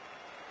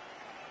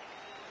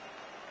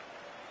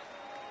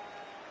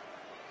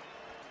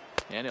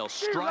 And he'll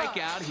strike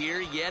out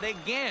here yet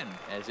again,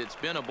 as it's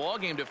been a ball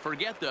game to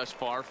forget thus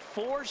far.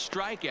 4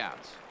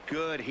 strikeouts.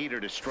 Good heater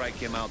to strike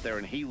him out there,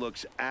 and he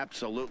looks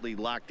absolutely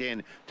locked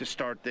in to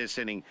start this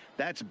inning.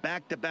 That's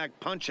back-to-back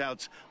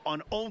punch-outs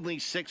on only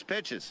 6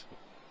 pitches.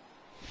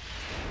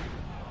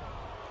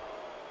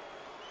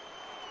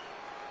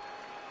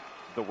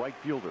 The right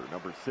fielder,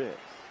 number 6,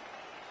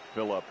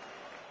 Phillip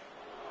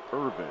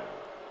Ervin.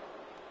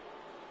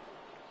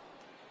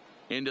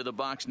 Into the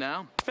box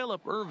now,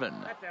 Phillip Ervin,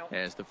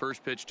 as the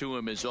first pitch to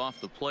him is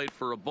off the plate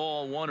for a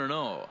ball,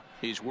 1-0.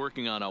 He's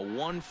working on a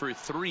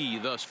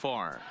 1-for-3 thus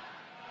far.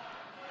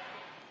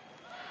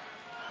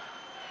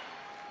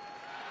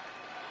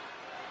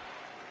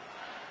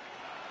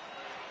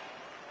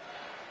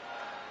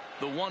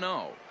 The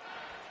 1-0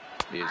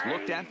 is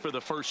looked at for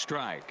the first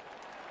strike.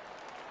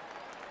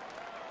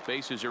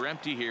 Bases are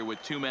empty here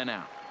with 2 men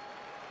out.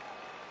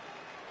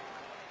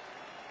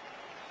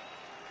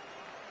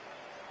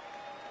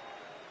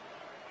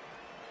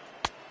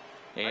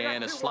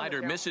 And a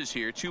slider misses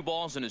here. 2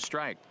 balls and a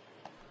strike.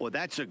 Well,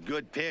 that's a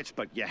good pitch,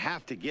 but you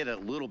have to get a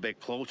little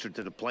bit closer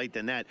to the plate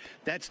than that.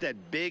 That's that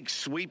big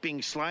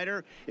sweeping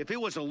slider. If it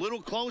was a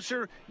little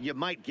closer, you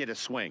might get a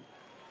swing.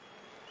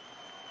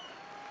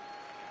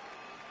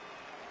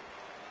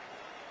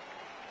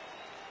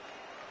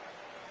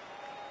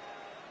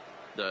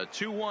 The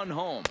 2-1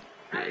 home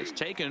is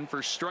taken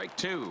for strike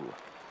 2.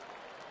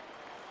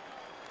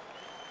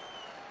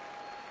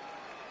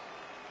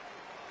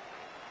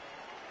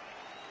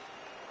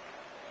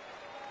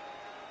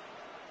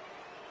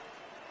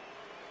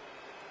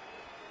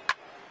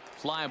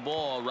 Fly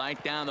ball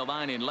right down the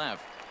line in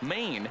left.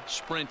 Maine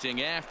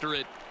sprinting after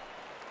it.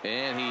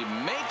 And he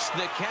makes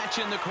the catch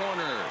in the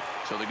corner.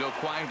 So they go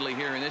quietly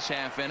here in this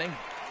half inning.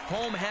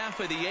 Home half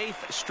of the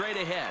 8th straight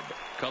ahead.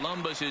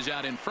 Columbus is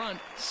out in front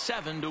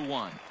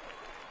 7-1.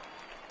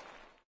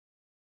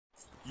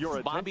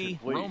 Bobby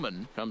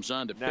Roman comes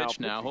on to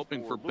pitch now,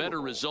 hoping for better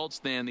results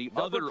than the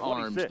other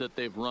arms that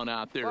they've run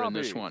out there in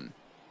this one.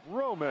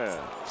 Roman.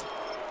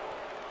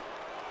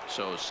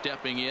 So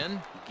stepping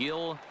in,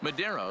 Gil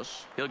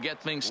Medeiros. He'll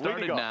get things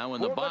started now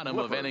in the bottom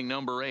of inning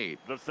number 8.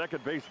 The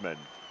second baseman,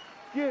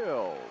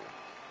 Gil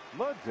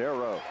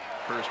Medeiros.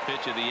 First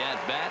pitch of the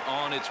at-bat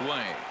on its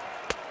way.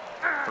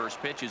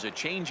 First pitch is a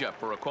changeup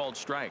for a called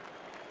strike.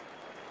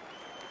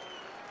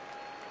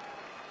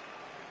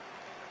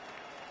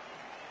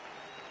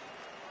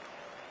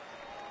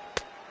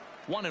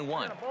 One and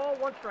one. Ball,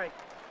 1 strike.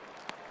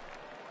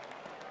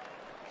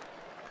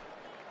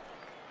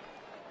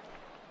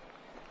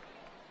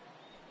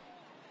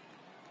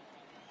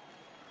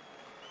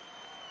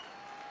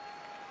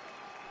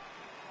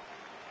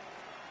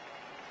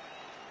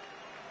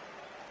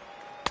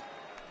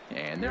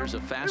 And there's a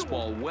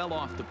fastball well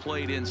off the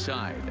plate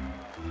inside.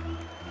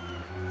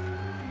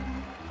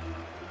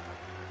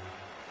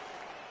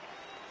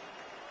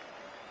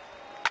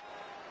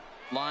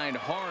 Lined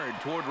hard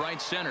toward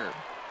right center.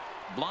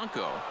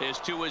 Blanco is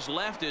to his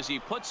left as he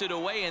puts it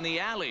away in the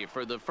alley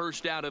for the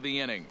first out of the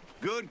inning.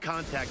 Good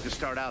contact to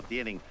start out the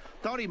inning.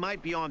 Thought he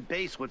might be on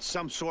base with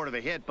some sort of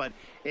a hit, but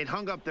it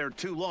hung up there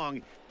too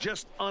long.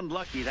 Just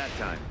unlucky that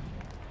time.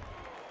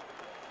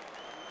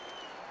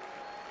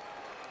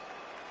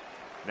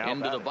 Now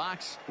into the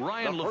box,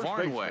 Ryan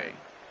Lavarnway.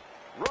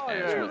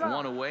 As with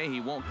one away,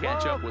 he won't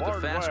catch up with the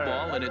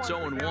fastball, and it's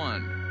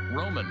 0-1.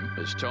 Roman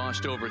has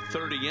tossed over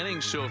 30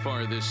 innings so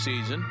far this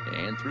season,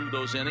 and through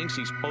those innings,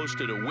 he's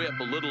posted a whip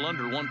a little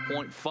under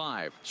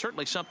 1.5.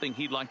 Certainly something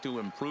he'd like to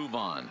improve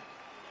on.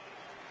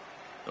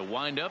 The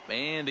windup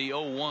and the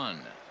 0-1.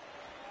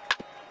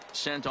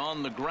 Sent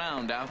on the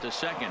ground out to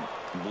second.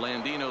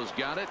 Blandino's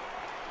got it.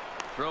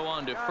 Throw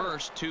on to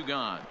first, 2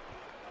 gone.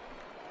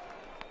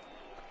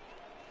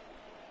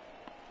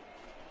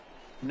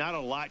 Not a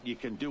lot you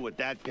can do with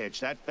that pitch.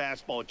 That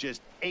fastball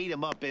just ate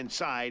him up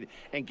inside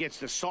and gets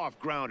the soft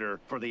grounder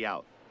for the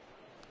out.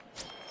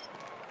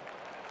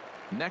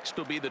 Next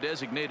will be the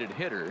designated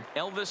hitter,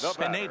 Elvis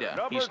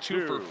Pineda. He's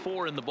 2 for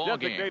 4 in the ball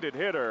game. Designated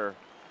hitter,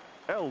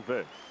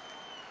 Elvis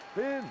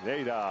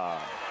Pineda.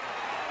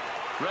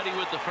 Ready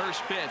with the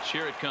first pitch.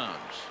 Here it comes.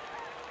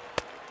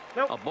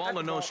 A ball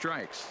and no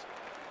strikes.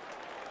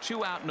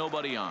 2 out,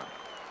 nobody on.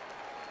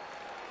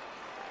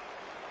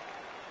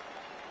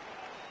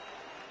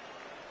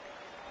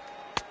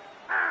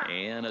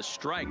 And a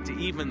strike to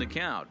even the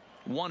count.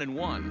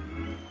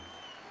 1-1.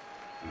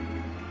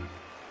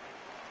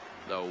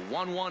 The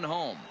 1-1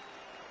 home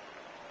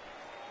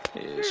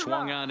is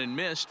swung on and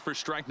missed for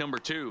strike number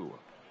 2.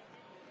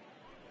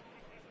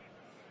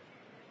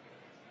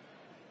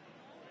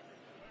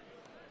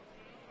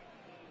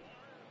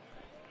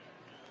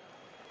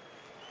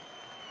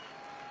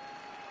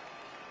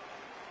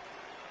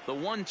 The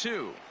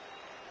 1-2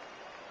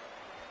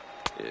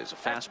 is a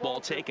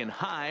fastball taken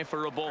high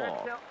for a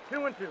ball.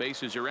 2-2.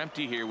 Bases are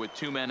empty here with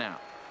 2 men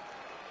out.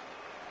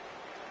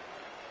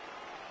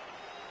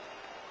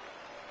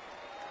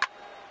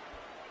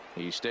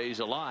 He stays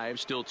alive,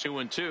 still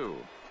 2-2.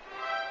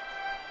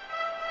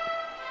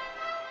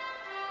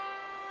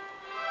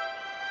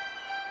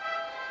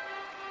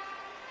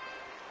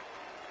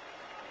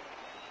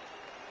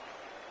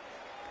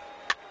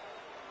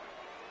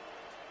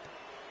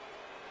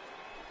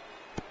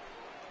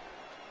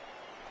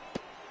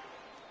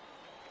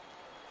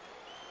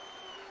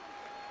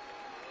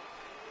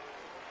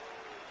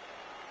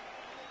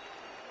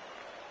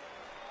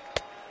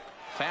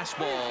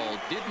 Fastball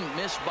didn't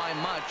miss by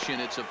much,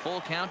 and it's a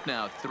full count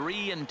now,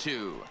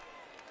 3-2.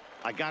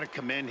 I got to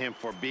commend him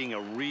for being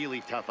a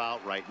really tough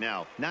out right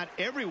now. Not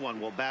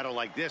everyone will battle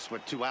like this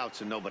with 2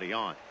 outs and nobody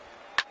on.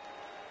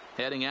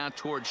 Heading out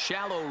towards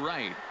shallow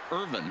right.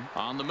 Irvin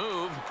on the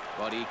move,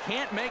 but he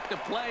can't make the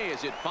play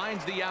as it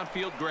finds the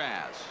outfield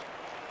grass.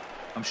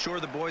 I'm sure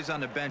the boys on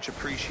the bench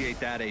appreciate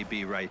that,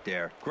 AB, right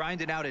there.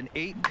 Grinding out an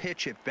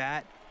 8-pitch at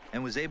bat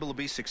and was able to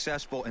be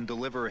successful and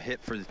deliver a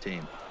hit for the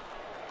team.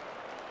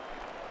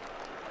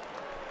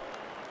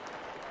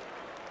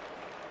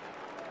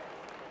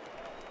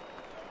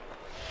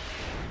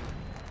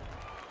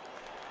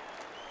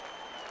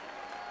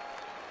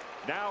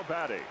 Now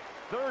batting,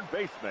 third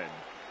baseman,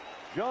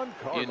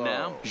 Giancarlo. In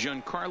now,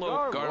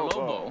 Giancarlo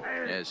Garlobo,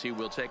 as he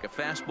will take a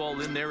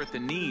fastball in there at the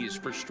knees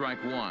for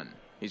strike 1.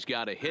 He's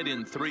got a hit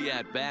in 3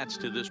 at-bats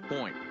to this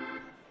point.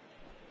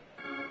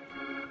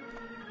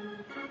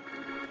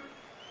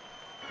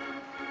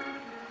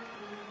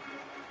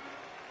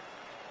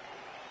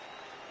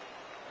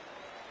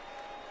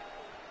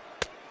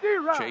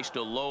 Chased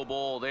a low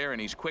ball there, and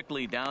he's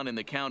quickly down in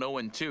the count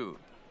 0-2.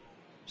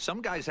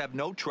 Some guys have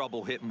no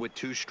trouble hitting with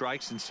 2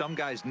 strikes, and some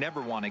guys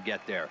never want to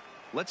get there.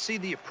 Let's see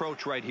the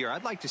approach right here.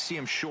 I'd like to see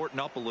him shorten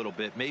up a little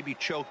bit, maybe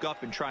choke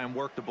up and try and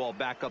work the ball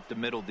back up the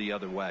middle the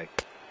other way.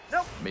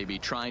 Maybe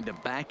trying to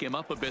back him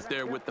up a bit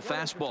there with the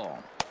fastball.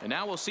 And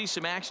now we'll see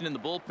some action in the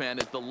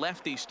bullpen as the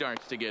lefty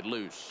starts to get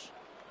loose.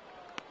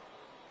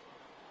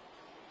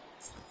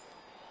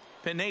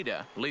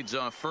 Pineda leads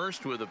off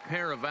first with a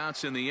pair of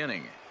outs in the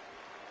inning.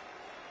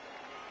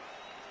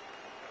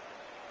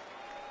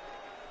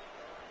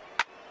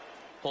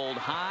 Pulled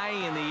high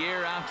in the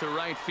air out to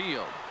right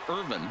field.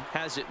 Irvin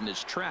has it in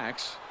his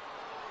tracks.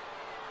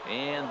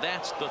 And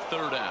that's the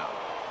 3rd out.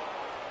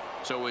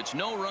 So it's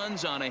no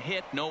runs on a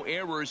hit, no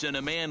errors, and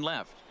a man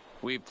left.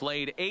 We've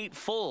played 8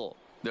 full.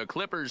 The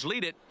Clippers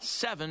lead it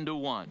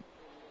 7-1.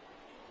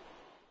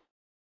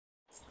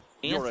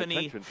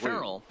 Anthony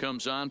Farrell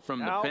comes on from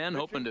the pen,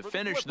 hoping to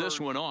finish this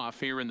one off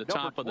here in the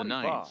top of the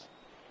 9th.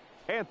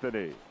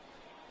 Anthony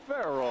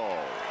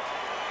Farrell.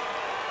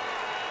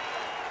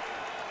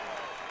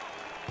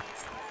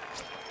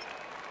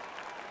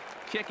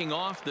 Kicking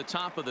off the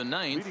top of the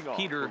 9th,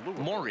 Peter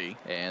Morey,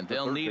 and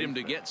they'll need him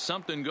to get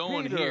something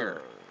going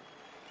here.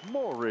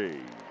 Morey.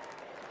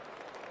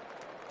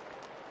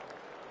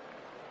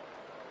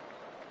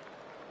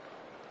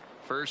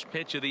 First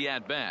pitch of the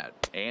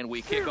at-bat, and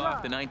we kick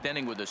off the 9th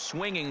inning with a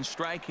swinging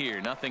strike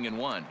here,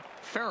 0-1.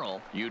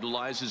 Farrell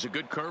utilizes a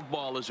good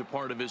curveball as a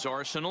part of his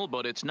arsenal,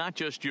 but it's not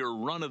just your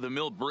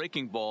run-of-the-mill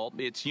breaking ball.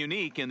 It's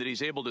unique in that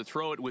he's able to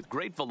throw it with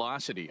great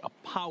velocity, a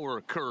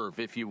power curve,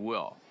 if you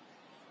will.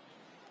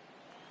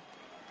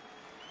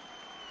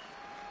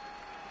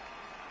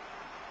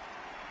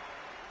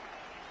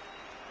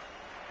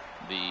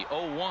 The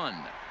 0-1.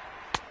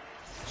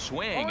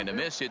 Swing and a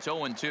miss. It's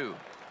 0-2.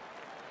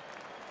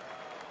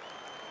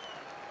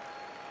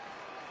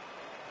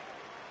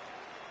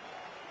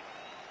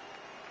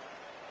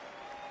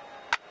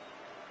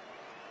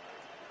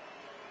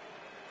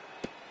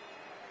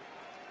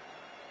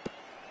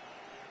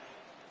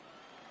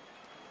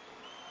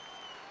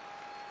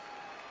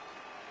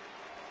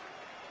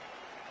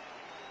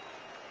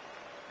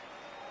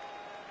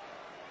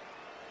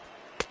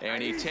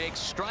 And he takes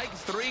strike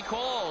 3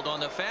 called on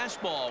the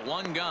fastball.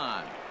 1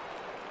 gone.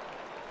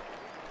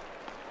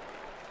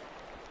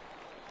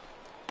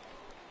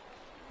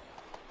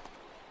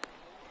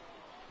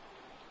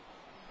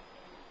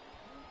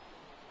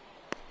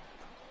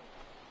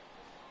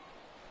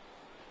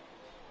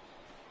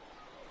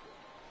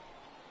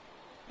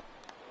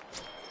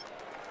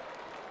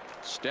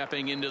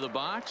 Stepping into the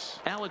box,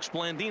 Alex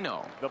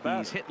Blandino.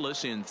 He's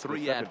hitless in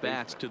 3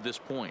 at-bats to this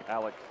point.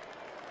 Alex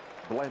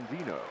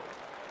Blandino.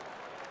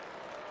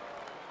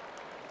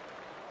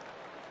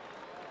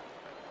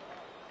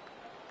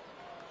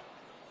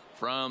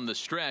 From the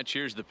stretch,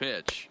 here's the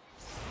pitch.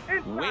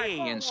 Way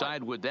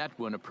inside with that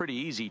one. A pretty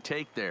easy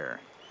take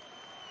there.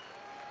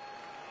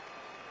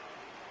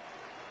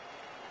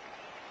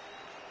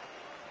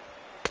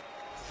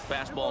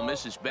 Fastball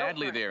misses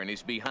badly there, and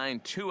he's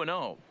behind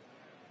 2-0.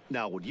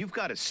 Now, when you've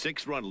got a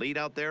 6-run lead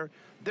out there,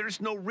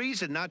 there's no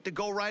reason not to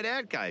go right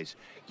at guys.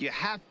 You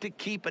have to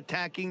keep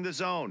attacking the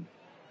zone.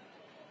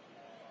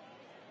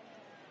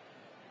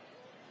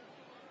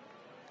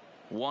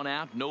 1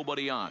 out,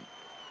 nobody on.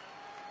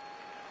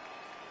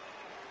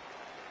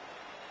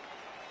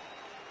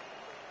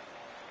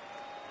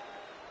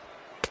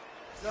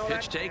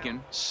 Pitch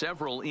taken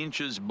several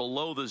inches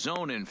below the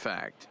zone, in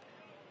fact.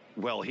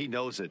 Well, he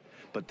knows it,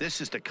 but this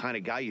is the kind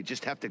of guy you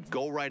just have to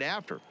go right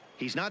after.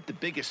 He's not the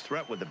biggest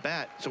threat with the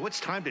bat, so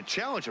it's time to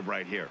challenge him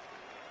right here.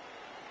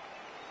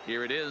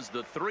 Here it is,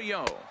 the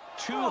 3-0.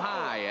 Too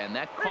high, and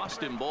that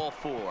cost him ball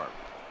 4.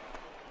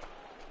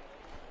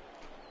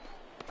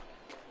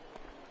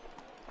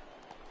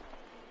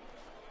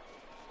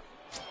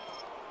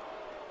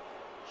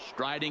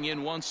 Striding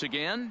in once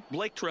again,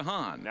 Blake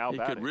Trehan. He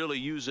could really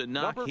use a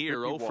knock here.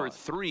 0 for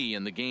 3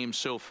 in the game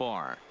so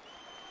far.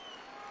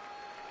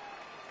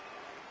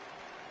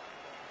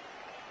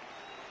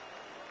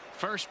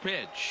 First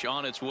pitch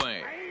on its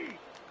way.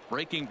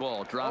 Breaking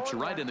ball drops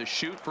right in the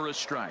chute for a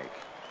strike.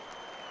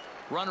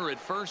 Runner at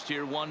first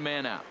here, one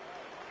man out.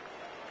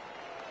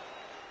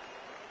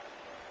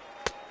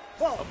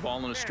 A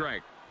ball and a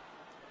strike.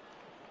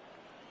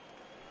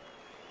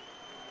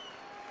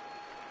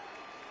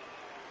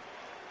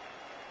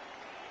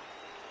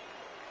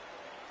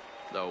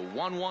 The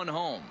 1-1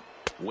 home.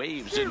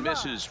 Waves and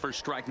misses for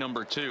strike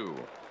number 2.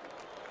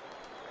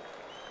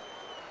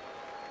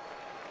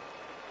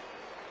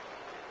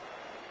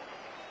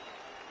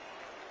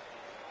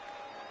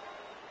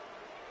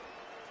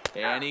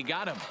 And he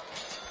got him.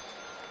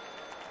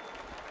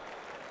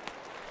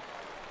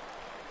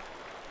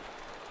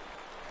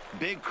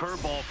 Big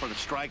curveball for the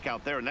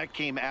strikeout there, and that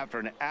came after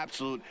an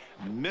absolute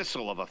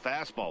missile of a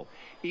fastball.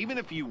 Even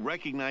if you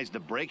recognize the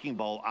breaking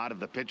ball out of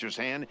the pitcher's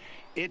hand,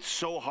 it's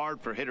so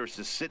hard for hitters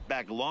to sit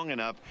back long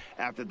enough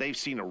after they've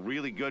seen a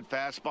really good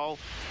fastball.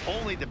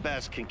 Only the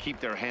best can keep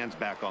their hands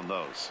back on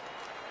those.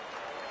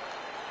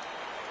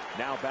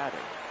 Now batting,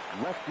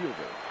 left fielder,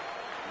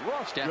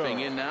 Roscoe.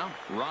 Stepping in now,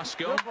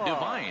 Roscoe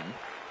Devine.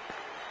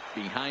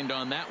 Behind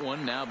on that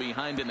one, now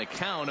behind in the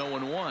count,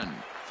 0-1.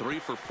 3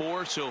 for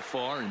 4 so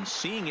far, and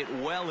seeing it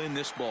well in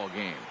this ball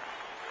game.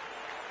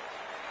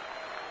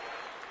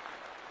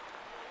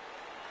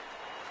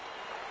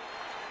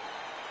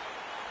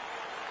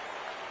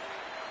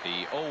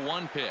 The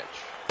 0-1 pitch.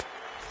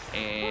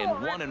 And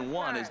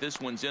 1-1 as this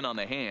one's in on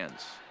the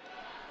hands.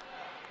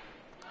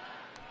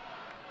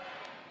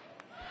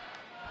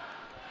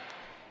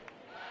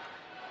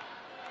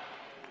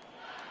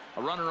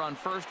 A runner on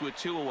first with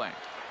 2 away.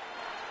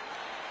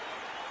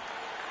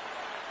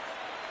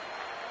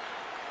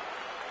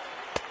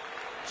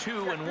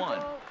 Two and one.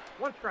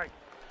 One strike.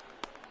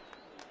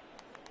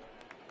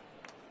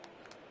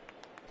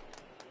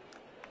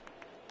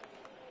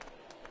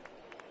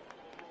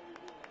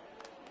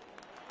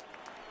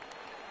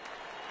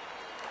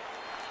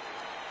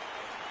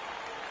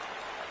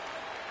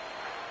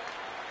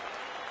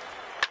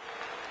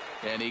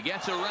 And he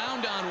gets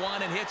around on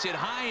one and hits it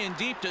high and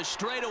deep to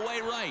straightaway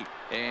right.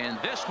 And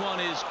this one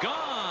is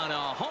gone. A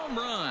home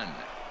run.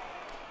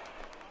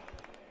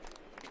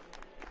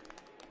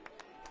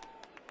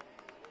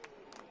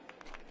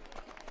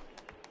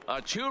 A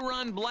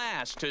 2-run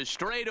blast to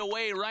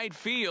straightaway right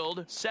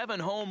field. 7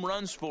 home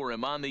runs for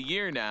him on the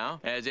year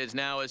now, as it's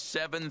now a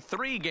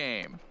 7-3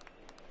 game.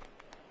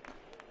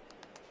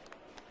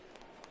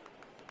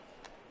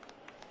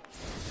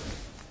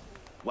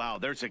 Wow,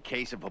 there's a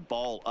case of a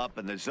ball up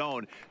in the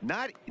zone.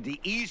 Not the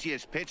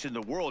easiest pitch in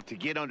the world to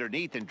get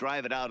underneath and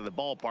drive it out of the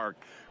ballpark.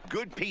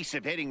 Good piece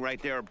of hitting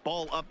right there.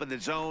 Ball up in the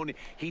zone.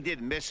 He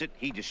didn't miss it.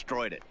 He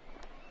destroyed it.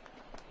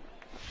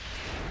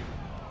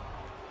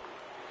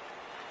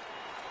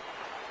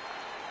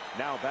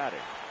 Now batting,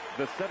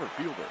 the center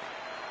fielder,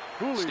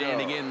 Julio.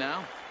 Standing in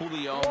now,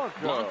 Julio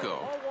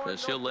Blanco.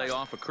 As he'll lay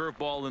off a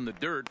curveball in the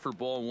dirt for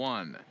ball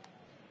 1.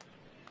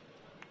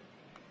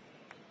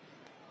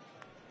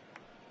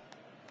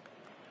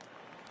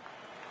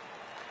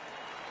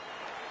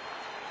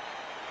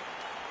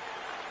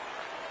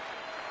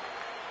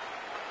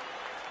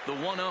 The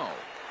 1-0.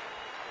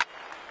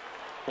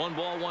 1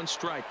 ball, 1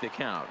 strike to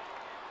count.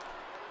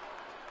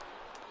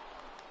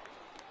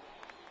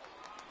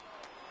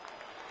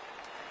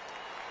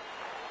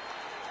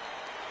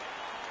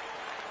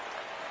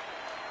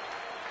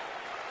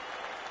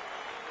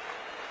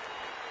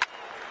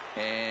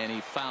 And he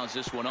fouls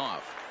this one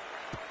off.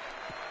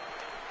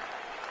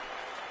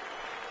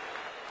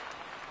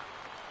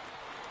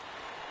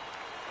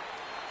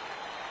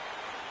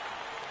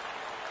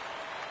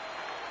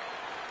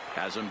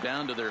 Has them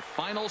down to their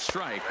final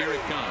strike. Here it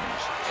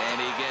comes.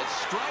 And he gets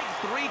strike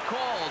 3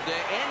 called to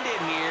end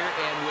it here.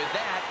 And with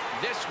that,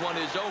 this one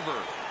is over.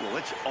 Well,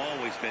 it's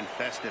always been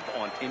festive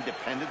on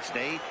Independence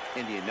Day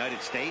in the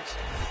United States.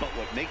 But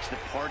what makes the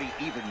party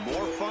even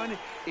more fun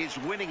is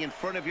winning in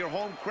front of your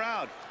home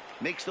crowd.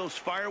 Makes those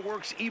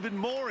fireworks even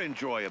more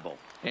enjoyable.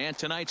 And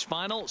tonight's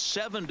final,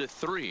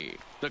 7-3.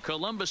 The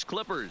Columbus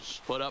Clippers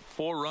put up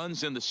 4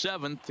 runs in the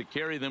 7th to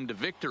carry them to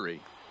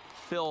victory.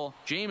 Phil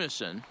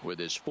Jameson with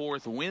his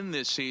 4th win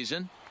this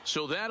season.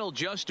 So that'll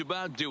just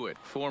about do it.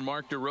 For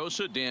Mark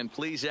DeRosa, Dan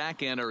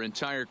Plesac, and our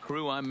entire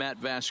crew, I'm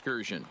Matt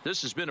Vasgersian.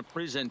 This has been a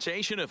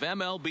presentation of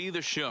MLB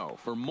The Show.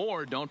 For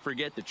more, don't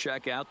forget to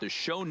check out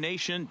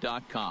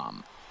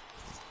theshownation.com.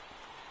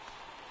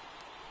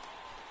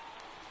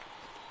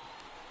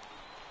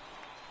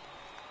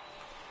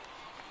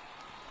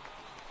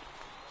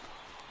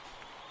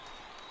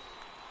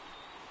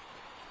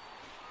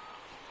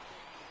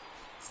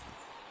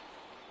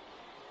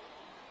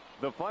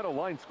 The final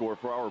line score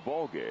for our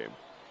ball game.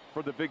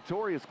 For the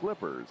victorious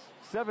Clippers,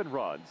 7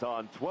 runs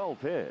on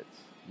 12 hits.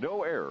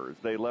 No errors.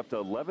 They left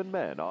 11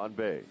 men on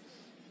base.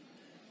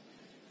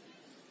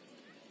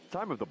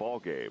 Time of the ball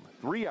game,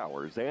 3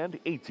 hours and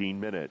 18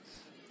 minutes.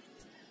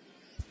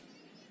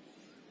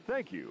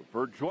 Thank you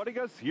for joining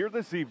us here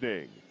this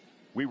evening.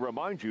 We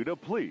remind you to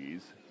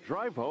please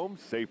drive home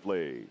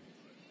safely.